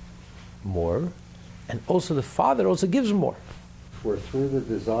more. And also the father also gives more. For through the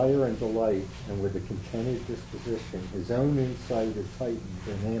desire and delight and with a contented disposition, his own insight is heightened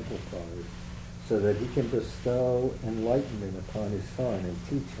and amplified, so that he can bestow enlightenment upon his son and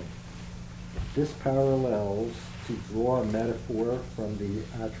teach him. This parallels, to draw a metaphor from the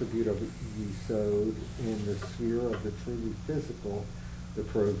attribute of Yesod in the sphere of the truly physical, the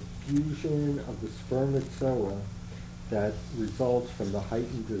profusion of the spermatozoa that results from the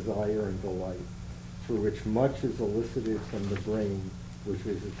heightened desire and delight, through which much is elicited from the brain, which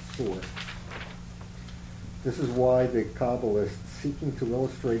is its source. This is why the Kabbalists, seeking to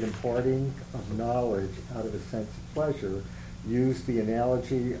illustrate imparting of knowledge out of a sense of pleasure, use the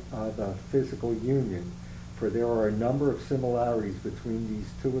analogy of a physical union, for there are a number of similarities between these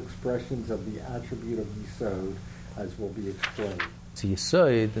two expressions of the attribute of Yisod, as will be explained. So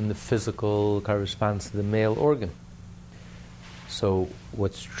Yisod in the physical corresponds to the male organ. So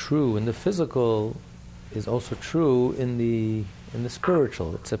what's true in the physical is also true in the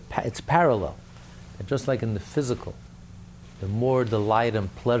spiritual. It's parallel. And just like in the physical, the more delight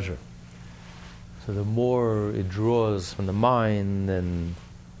and pleasure, so the more it draws from the mind, and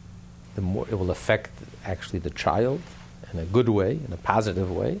the more it will affect actually the child in a good way, in a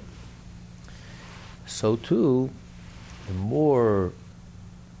positive way. So too, the more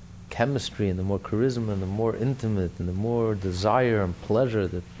chemistry and the more charisma and the more intimate and the more desire and pleasure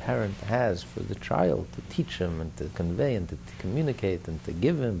the parent has for the child to teach him and to convey and to communicate and to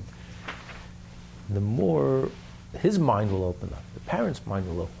give him, the more his mind will open up, the parent's mind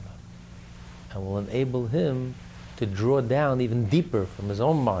will open up, and will enable him to draw down even deeper from his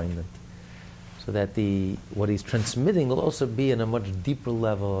own mind, so that what he's transmitting will also be in a much deeper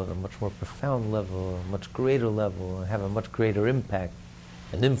level, a much more profound level, a much greater level, and have a much greater impact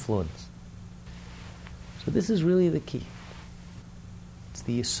and influence. So this is really the key. It's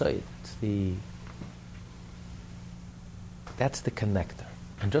the Yisod. That's the connector.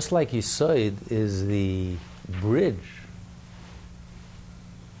 And just like Yisod is the bridge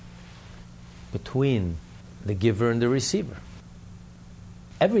between the giver and the receiver,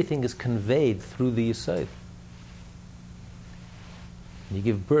 everything is conveyed through the Yisod. You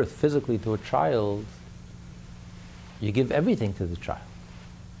give birth physically to a child, you give everything to the child.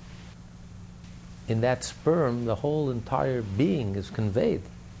 In that sperm, the whole entire being is conveyed.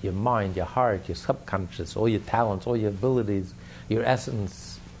 Your mind, your heart, your subconscious, all your talents, all your abilities, your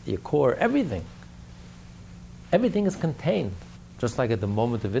essence, your core, everything. Everything is contained. Just like at the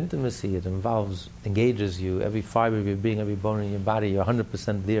moment of intimacy, it engages you, every fiber of your being, every bone in your body, you're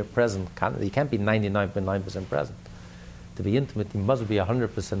 100% there, present. You can't be 99.9% present. To be intimate, you must be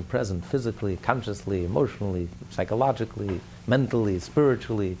 100% present, physically, consciously, emotionally, psychologically, mentally,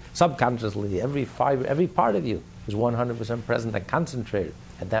 spiritually, subconsciously. Every fiber, every part of you is 100% present and concentrated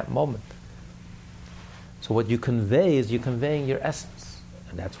at that moment. So what you convey is you're conveying your essence.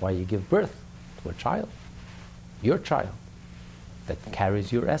 And that's why you give birth to a child, your child, that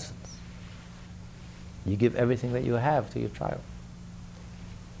carries your essence. You give everything that you have to your child.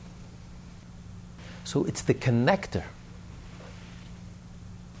 So it's the connector.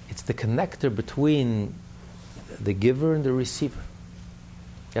 It's the connector between the giver and the receiver.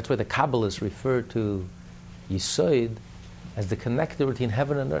 That's why the Kabbalists refer to Yisod as the connector between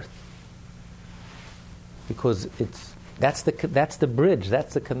heaven and earth. Because that's the bridge,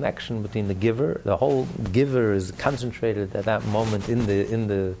 that's the connection between the giver. The whole giver is concentrated at that moment in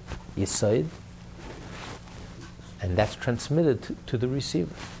the Yisod, and that's transmitted to the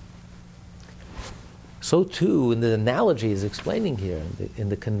receiver. So too, in the analogy he's explaining here, in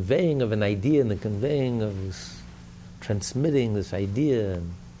the conveying of an idea, in the conveying of this, transmitting this idea,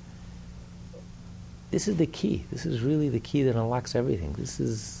 and this is the key. This is really the key that unlocks everything. This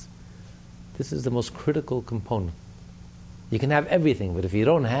is the most critical component. You can have everything, but if you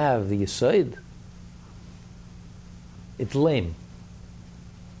don't have the Yisod, it's lame.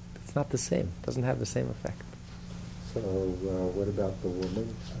 It's not the same. It doesn't have the same effect. So what about the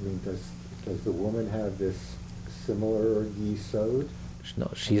woman? I mean, does the woman have this similar Yisod?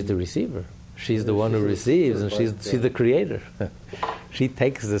 No, she's the receiver. She's the one who receives, and she's the creator. She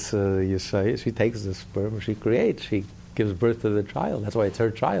takes this Yisod, she takes this sperm, she creates, she gives birth to the child. That's why it's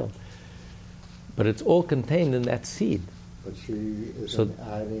her child. But it's all contained in that seed. But she isn't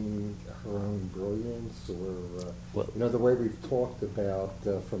adding her own brilliance, or the way we've talked about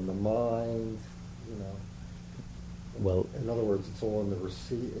from the mind, Well, in other words, it's all in the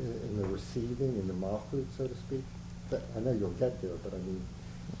receiving, in the malchut, so to speak. I know you'll get there, but I mean,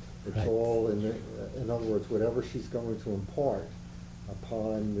 it's right. All in other words, whatever she's going to impart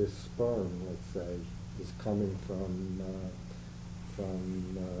upon this sperm, let's say, is coming from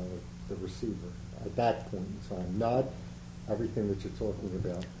the receiver at that point in time, not everything that you're talking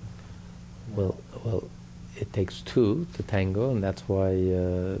about. Well, it takes two to tango, and that's why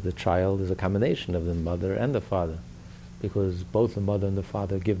the child is a combination of the mother and the father, because both the mother and the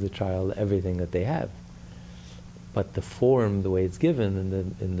father give the child everything that they have. But the form, the way it's given,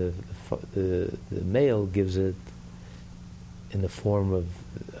 and the male gives it in the form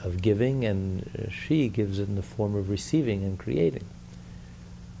of giving, and she gives it in the form of receiving and creating.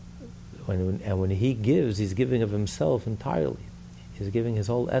 When he gives, he's giving of himself entirely. He's giving his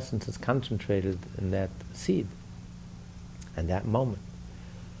whole essence. It's concentrated in that seed and that moment.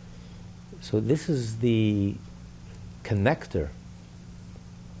 So this is the connector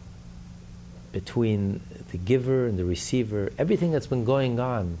between the giver and the receiver. Everything that's been going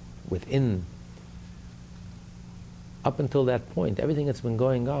on within, up until that point, everything that's been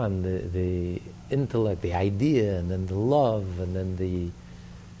going on, the intellect, the idea, and then the love, and then the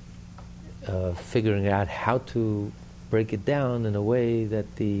figuring out how to break it down in a way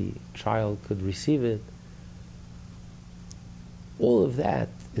that the child could receive it. All of that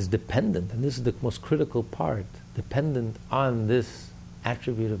is dependent, and this is the most critical part, dependent on this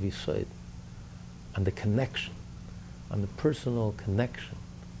attribute of Yesod, on the connection, on the personal connection.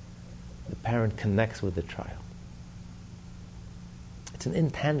 The parent connects with the child. It's an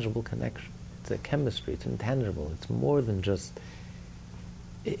intangible connection. It's a chemistry. It's intangible. It's more than just...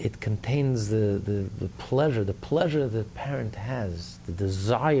 It contains the pleasure the parent has, the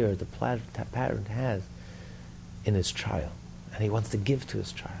desire the parent has in his child. And he wants to give to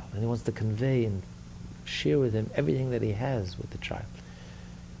his child. And he wants to convey and share with him everything that he has with the child.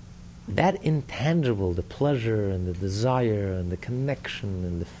 That intangible, the pleasure and the desire and the connection,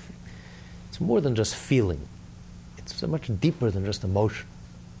 and it's more than just feeling. It's so much deeper than just emotion.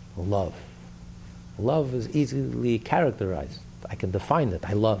 Love. Love is easily characterized. I can define it.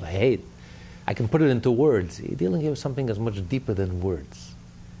 I love, I hate. I can put it into words. You're dealing here with something that's much deeper than words.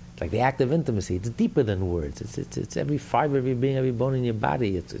 It's like the act of intimacy. It's deeper than words. It's every fiber of your being, every bone in your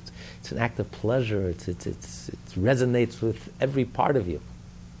body. It's an act of pleasure. It resonates with every part of you.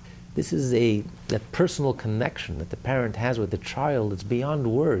 This is that personal connection that the parent has with the child. It's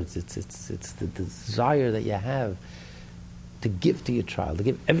beyond words. It's the desire that you have to give to your child, to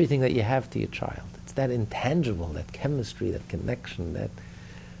give everything that you have to your child. It's that intangible, that chemistry, that connection,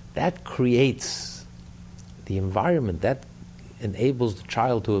 that creates the environment, that enables the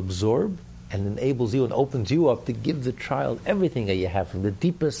child to absorb and enables you and opens you up to give the child everything that you have from the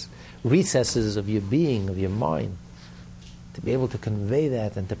deepest recesses of your being, of your mind, to be able to convey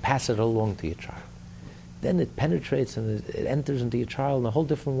that and to pass it along to your child. Then it penetrates and it enters into your child in a whole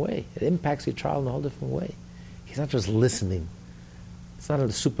different way. It impacts your child in a whole different way. He's not just listening. It's not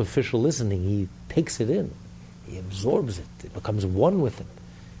a superficial listening. He takes it in. He absorbs it. It becomes one with it.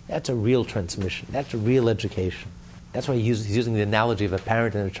 That's a real transmission. That's a real education. That's why he's using the analogy of a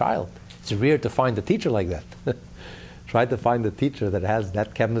parent and a child. It's rare to find a teacher like that. Try to find a teacher that has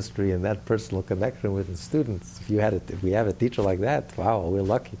that chemistry and that personal connection with his students. If we have a teacher like that, wow, we're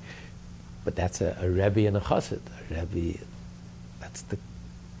lucky. But that's a Rebbe and a Chassid. A Rebbe,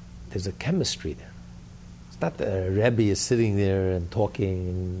 there's a chemistry there. Not that a Rebbe is sitting there and talking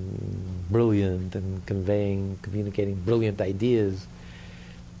and brilliant and communicating brilliant ideas.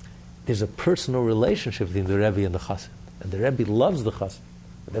 There's a personal relationship between the Rebbe and the Chassid. And the Rebbe loves the Chassid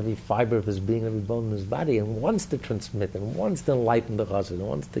with every fiber of his being, every bone in his body, and wants to transmit and wants to enlighten the Chassid and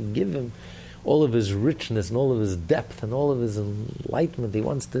wants to give him all of his richness and all of his depth and all of his enlightenment. He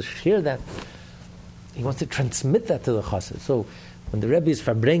wants to share that. He wants to transmit that to the Chassid. So when the Rebbe is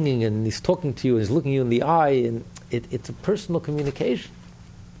farbringing and he's talking to you and he's looking you in the eye, and it's a personal communication.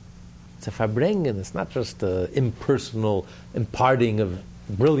 It's a farbringen. It's not just an impersonal imparting of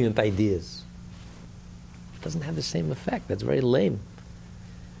brilliant ideas. It doesn't have the same effect. That's very lame.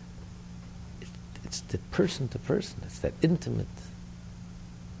 It's the person to person. It's that intimate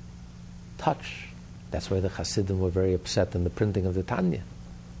touch. That's why the Hasidim were very upset in the printing of the Tanya,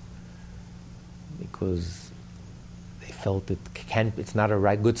 because they felt it's not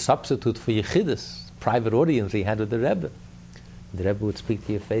a good substitute for Yechidus, private audience he had with the Rebbe. The Rebbe would speak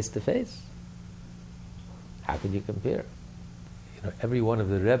to you face to face. How could you compare? Every one of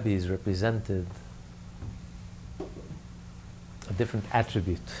the Rebbes represented a different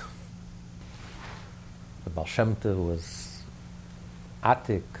attribute. The Baal Shem Tov was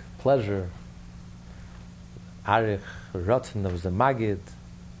Atik, pleasure. Arich, Ratzin, that was the Magid.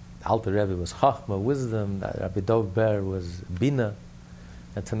 The Alter Rebbe was Chachma, wisdom. Rabbi Dov Ber was Bina.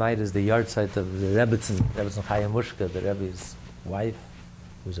 And tonight is the yahrzeit of the Rebbetzin Chaya Mushka, the Rebbe's wife,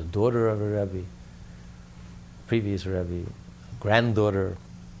 who was a daughter of a Rebbe, previous Rebbe, granddaughter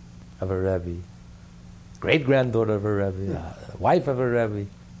of a Rebbe, great-granddaughter of a Rebbe, wife of a Rebbe.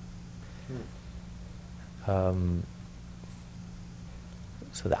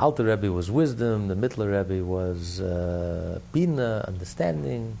 So the Alter Rebbe was wisdom, the Mittler Rebbe was Bina,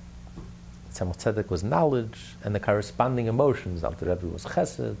 understanding, Tzemach Tzedek was knowledge, and the corresponding emotions. Alter Rebbe was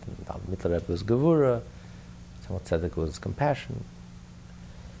Chesed, and Mittler Rebbe was Gevura, Tzemach Tzedek was compassion.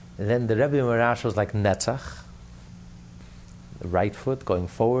 And then the Rebbe Marash was like Netzach, the right foot going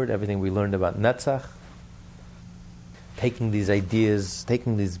forward, everything we learned about Netzach, taking these ideas,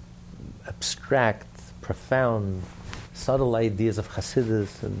 taking these abstract, profound, subtle ideas of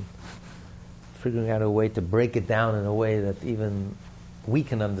Hasidus and figuring out a way to break it down in a way that even we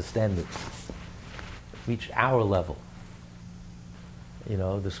can understand it, reach our level.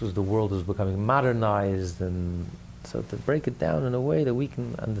 This was the world was becoming modernized, and so to break it down in a way that we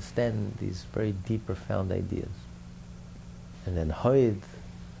can understand these very deep, profound ideas. And then Hoid,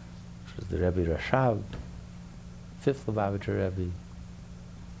 which was the Rebbe Rashab, fifth Lubavitcher Rebbe,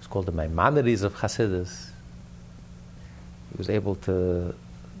 it's called the Maimonides of Hasidus. He was able to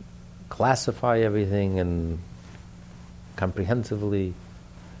classify everything and comprehensively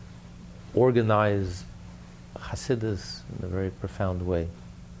organize Hasidus in a very profound way.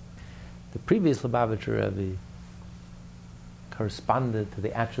 The previous Lubavitcher Rebbe corresponded to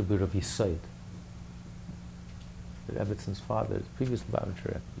the attribute of Yesod. The Rebbetzin's father, the previous Lubavitcher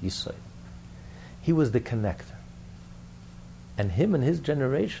Rebbe, Yesod. He was the connector. And him and his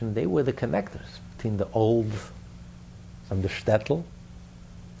generation, they were the connectors between the old, from the shtetl,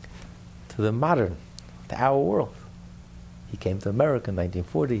 to the modern, to our world. He came to America in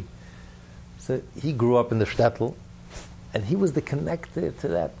 1940. So he grew up in the shtetl, and he was the connector to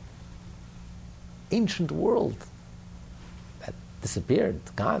that ancient world that disappeared,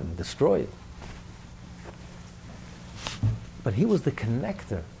 gone, destroyed. But he was the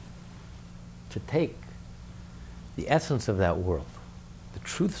connector to take the essence of that world, the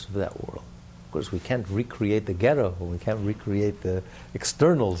truths of that world. Of course, we can't recreate the ghetto, or we can't recreate the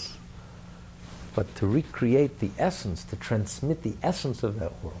externals, but to recreate the essence, to transmit the essence of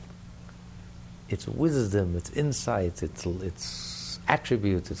that world, its wisdom, its insights, its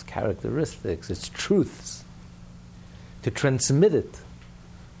attributes, its characteristics, its truths, to transmit it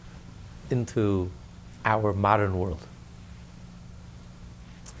into our modern world.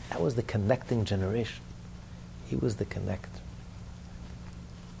 That was the connecting generation. He was the connector.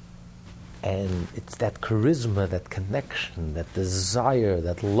 And it's that charisma, that connection, that desire,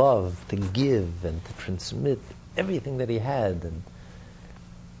 that love to give and to transmit everything that he had.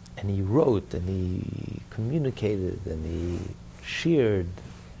 And he wrote, and he communicated, and he shared,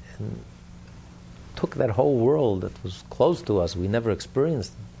 and took that whole world that was close to us, we never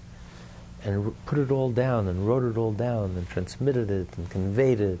experienced it, and put it all down, and wrote it all down, and transmitted it, and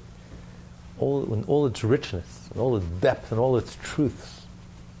conveyed it, in all its richness, and all its depth, and all its truths.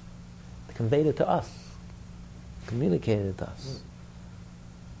 Conveyed it to us, communicated it to us,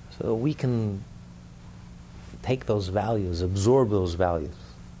 so we can take those values, absorb those values.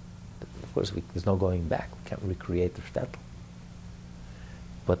 Of course, there's no going back. We can't recreate the shtetl.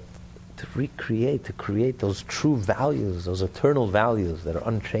 But to recreate, to create those true values, those eternal values that are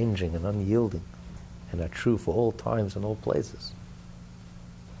unchanging and unyielding, and are true for all times and all places.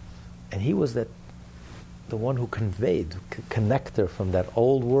 And he was the one who conveyed, connector from that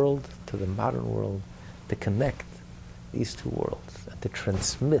old world to the modern world, to connect these two worlds and to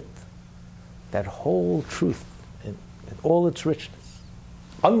transmit that whole truth in all its richness,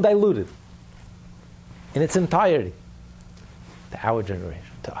 undiluted, in its entirety, to our generation,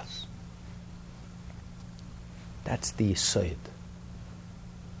 to us. That's the Yesod.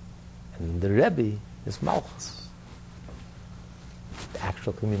 And the Rebbe is Malchus, the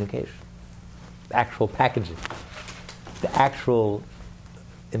actual communication, the actual packaging, the actual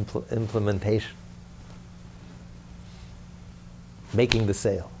implementation, making the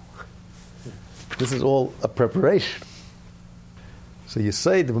sale. This is all a preparation. So you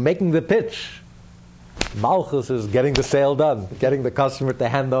say, making the pitch. Malchus is getting the sale done, getting the customer to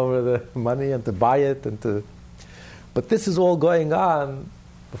hand over the money and to buy it, But this is all going on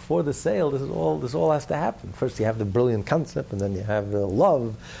before the sale. This all has to happen. First, you have the brilliant concept, and then you have the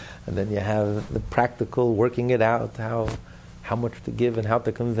love, and then you have the practical working it out, how much to give and how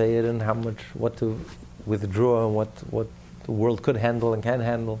to convey it, and what to withdraw, and what the world could handle and can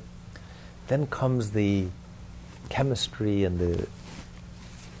handle. Then comes the chemistry and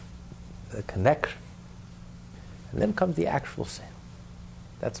the connection. And then comes the actual sale.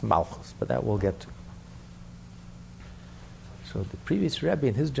 That's Malchus, but that we'll get to. So the previous Rebbe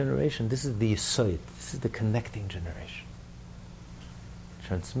in his generation, this is the Yesod, this is the connecting generation.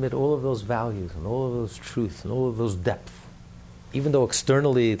 Transmit all of those values and all of those truths and all of those depth. Even though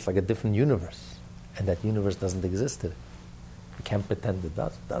externally it's like a different universe, and that universe doesn't exist today. We can't pretend it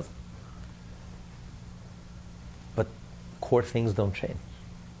does. It doesn't. But core things don't change.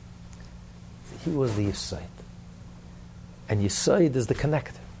 He was the Yesod. And Yesod is the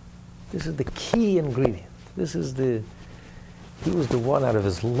connector. This is the key ingredient. He was the one, out of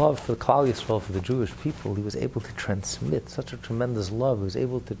his love for Klal Yisrael, for the Jewish people, he was able to transmit such a tremendous love. He was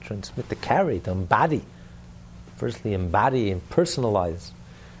able to transmit, to carry, to embody. Firstly, embody and personalize.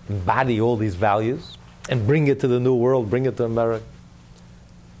 Embody all these values and bring it to the New World, bring it to America,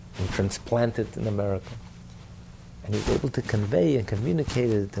 and transplant it in America. And he was able to convey and communicate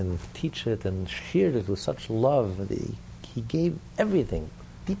it and teach it and share it with such love that he gave everything,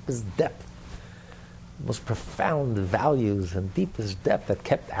 deepest depth, most profound values and deepest depth that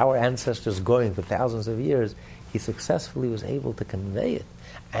kept our ancestors going for thousands of years. He successfully was able to convey it,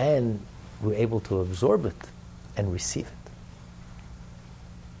 and we were able to absorb it and receive it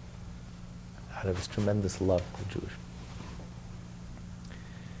out of his tremendous love for the Jewish.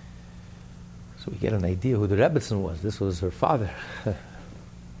 So we get an idea who the Rebbetzin was. This was her father and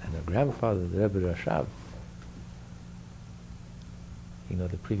her grandfather, the Rebbe Rashab.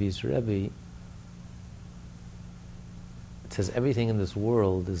 The previous Rebbe, it says everything in this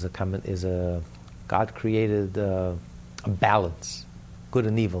world is a God created a balance. Good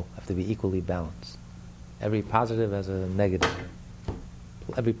and evil have to be equally balanced. Every positive has a negative.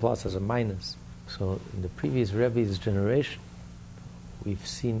 Every plus has a minus. So in the previous Rebbe's generation, we've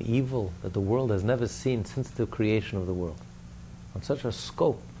seen evil that the world has never seen since the creation of the world. On such a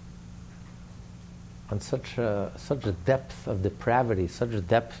scope, on such a depth of depravity, such a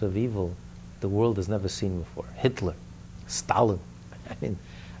depth of evil, the world has never seen before. Hitler, Stalin.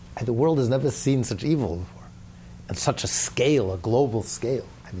 The world has never seen such evil before. And such a scale, a global scale.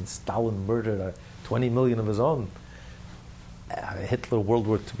 Stalin murdered 20 million of his own. Hitler, World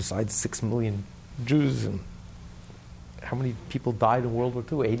War II, besides 6 million Jews. And how many people died in World War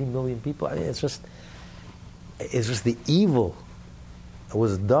II? 80 million people. It's just the evil that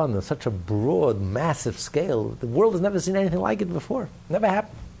was done on such a broad, massive scale. The world has never seen anything like it before. Never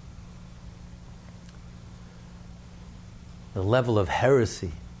happened. The level of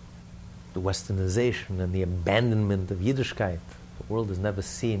heresy, the westernization and the abandonment of Yiddishkeit, the world has never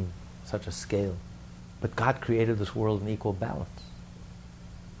seen such a scale. But God created this world in equal balance.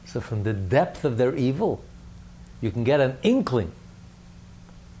 So from the depth of their evil, you can get an inkling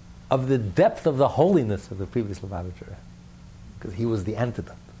of the depth of the holiness of the previous Lubavitcher. Because he was the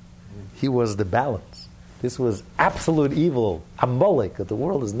antidote. He was the balance. This was absolute evil, Amalek, that the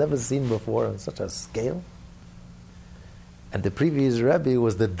world has never seen before on such a scale. And the previous Rebbe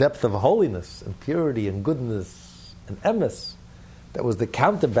was the depth of holiness and purity and goodness and emes. That was the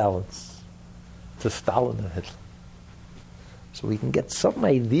counterbalance to Stalin and Hitler. So we can get some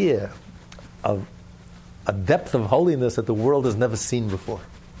idea of a depth of holiness that the world has never seen before.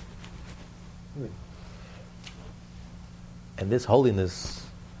 And this holiness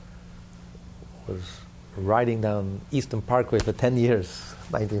was riding down Eastern Parkway for 10 years,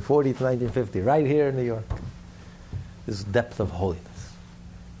 1940 to 1950, right here in New York. This depth of holiness.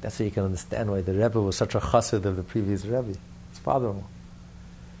 That's how you can understand why the Rebbe was such a chassid of the previous Rebbe, his father-in-law.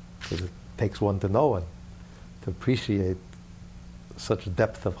 Because it takes one to know one, to appreciate such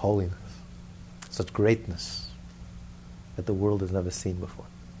depth of holiness, such greatness that the world has never seen before.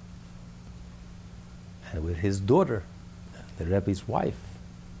 And with his daughter, the Rebbe's wife,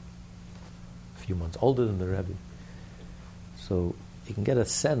 a few months older than the Rebbe, so you can get a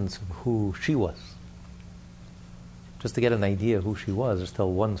sense of who she was. Just to get an idea of who she was, just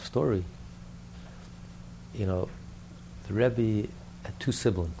tell one story. The Rebbe had two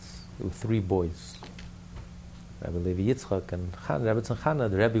siblings. There were 3 boys. Rabbi Levi Yitzchak and Rebbe Tzanchana.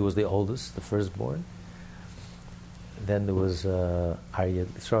 The Rebbe was the oldest, the firstborn. Then there was Yisrael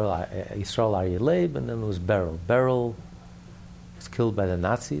Aryeh Leib, and then there was Beryl. Beryl was killed by the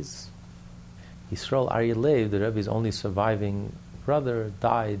Nazis. Yisrael Aryeh Leib, the Rebbe's only surviving brother,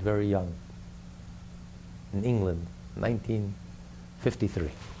 died very young in England, 1953.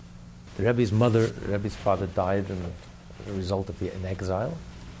 The Rebbe's father died as a result of an exile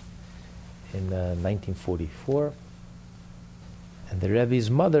in 1944. And the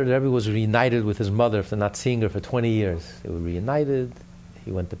Rebbe was reunited with his mother after not seeing her for 20 years. They were reunited.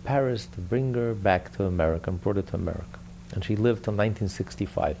 He went to Paris to bring her back to America and brought her to America. And she lived till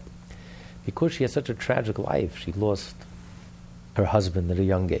 1965. Because she had such a tragic life, she lost her husband at a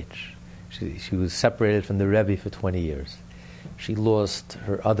young age. She was separated from the Rebbe for 20 years. She lost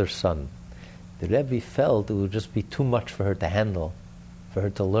her other son. The Rebbe felt it would just be too much for her to handle, for her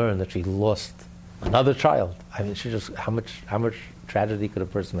to learn that she lost another child. How much tragedy could a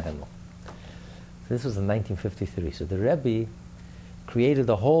person handle? So this was in 1953. So the Rebbe created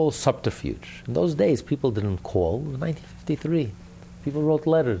a whole subterfuge. In those days, people didn't call. It was 1953. People wrote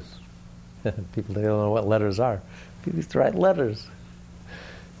letters. People, they don't know what letters are. People used to write letters.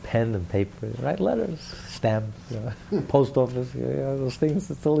 pen and paper, write letters, stamps, post office, those things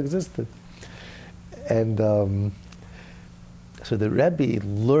that still existed. And so the Rebbe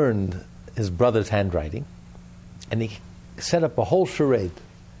learned his brother's handwriting, and he set up a whole charade.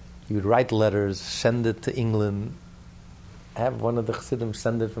 He would write letters, send it to England, have one of the Chassidim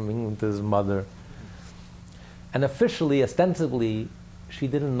send it from England to his mother. And officially, ostensibly, she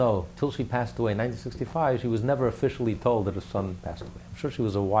didn't know. Till she passed away in 1965, she was never officially told that her son passed away. I'm sure she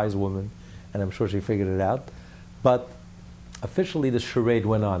was a wise woman, and I'm sure she figured it out. But officially, the charade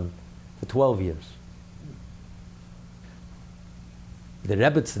went on for 12 years. The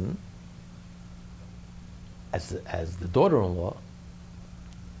Rebbetzin, as the daughter-in-law,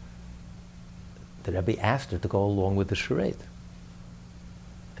 the Rebbe asked her to go along with the charade.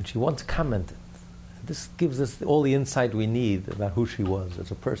 And she once commented, this gives us all the insight we need about who she was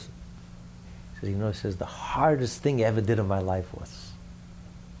as a person. She says, the hardest thing I ever did in my life was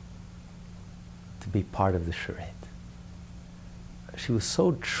to be part of the charade. She was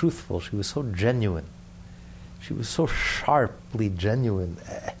so truthful, she was so genuine. She was so sharply genuine.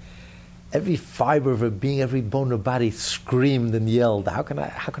 Every fiber of her being, every bone of her body screamed and yelled, how can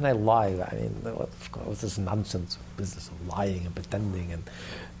I lie? I mean, what's this nonsense business of lying and pretending and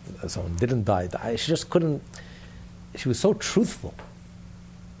someone didn't die? She just couldn't, she was so truthful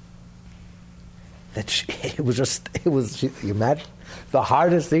that you imagine, the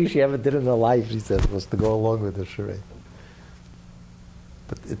hardest thing she ever did in her life, she said, was to go along with the charade.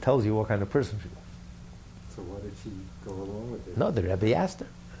 But it tells you what kind of person she was. So why did she go along with it? No, the Rebbe asked her.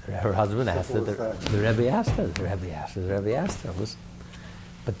 Her husband asked her. The Rebbe asked her. The Rebbe asked her. The Rebbe asked her.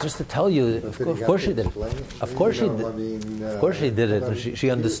 But just to tell you, of course she did it. Of course she did. Of course she did it, and she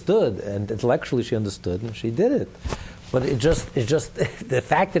understood, and intellectually she understood, and she did it. But it just the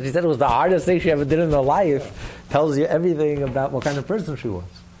fact that she said it was the hardest thing she ever did in her life tells you everything about what kind of person she was.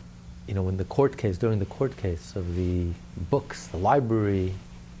 During the court case of the books, the library,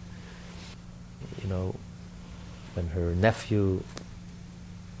 when her nephew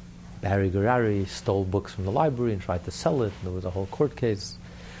Barry Garari stole books from the library and tried to sell it, and there was a whole court case.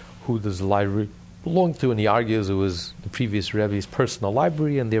 Who does the library belong to? And he argues it was the previous Rebbe's personal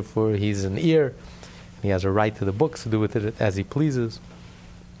library, and therefore he's an heir, and he has a right to the books to do with it as he pleases.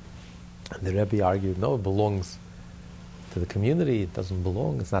 And the Rebbe argued, no, it belongs to the community. It doesn't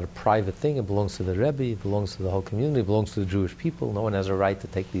belong. It's not a private thing. It belongs to the Rebbe. It belongs to the whole community. It belongs to the Jewish people. No one has a right to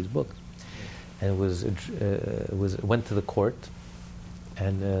take these books. And it went to the court.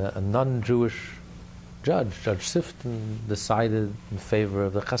 And a non-Jewish Judge Sifton, decided in favor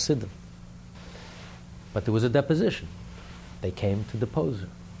of the Hasidim. But there was a deposition. They came to depose her,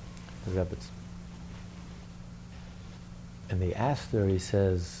 the Rebbetzin. And they asked her, he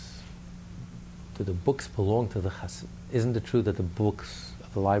says, do the books belong to the Hasidim? Isn't it true that the books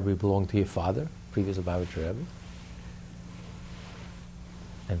of the library belong to your father, previous Lubavitcher Rebbe?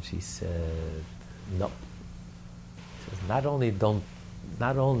 And she said, no. She says, not only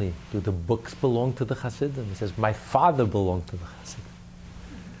do the books belong to the Hasidim, he says, my father belonged to the Hasidim.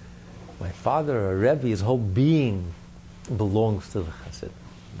 My father, a Rebbe, his whole being belongs to the Hasidim,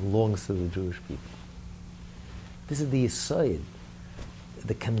 belongs to the Jewish people. This is the Yesod,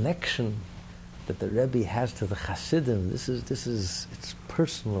 the connection that the Rebbe has to the Hasidim. It's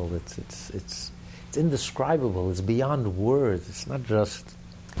personal, it's indescribable, it's beyond words. It's not just,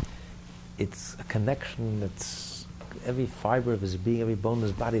 it's a connection that's every fiber of his being, every bone of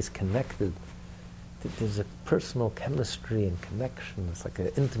his body is connected. There's a personal chemistry and connection. It's like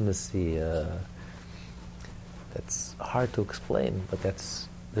an intimacy that's hard to explain, but that's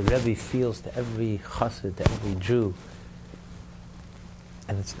the Rebbe feels to every chassid, to every Jew.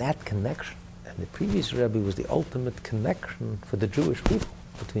 And it's that connection. And the previous Rebbe was the ultimate connection for the Jewish people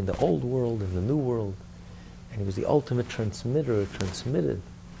between the old world and the new world. And he was the ultimate transmitter, transmitted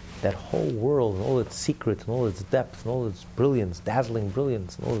that whole world and all its secrets and all its depth and all its brilliance, dazzling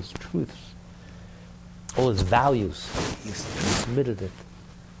brilliance and all its truths, all its values. He's transmitted it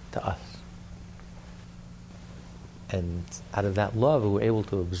to us. And out of that love, we were able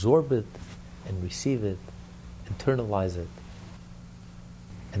to absorb it and receive it, internalize it.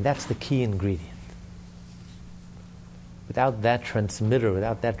 And that's the key ingredient. Without that transmitter,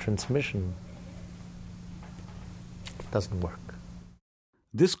 without that transmission, it doesn't work.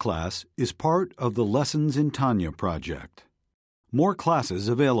 This class is part of the Lessons in Tanya project. More classes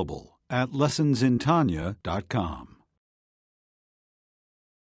available at lessonsintanya.com.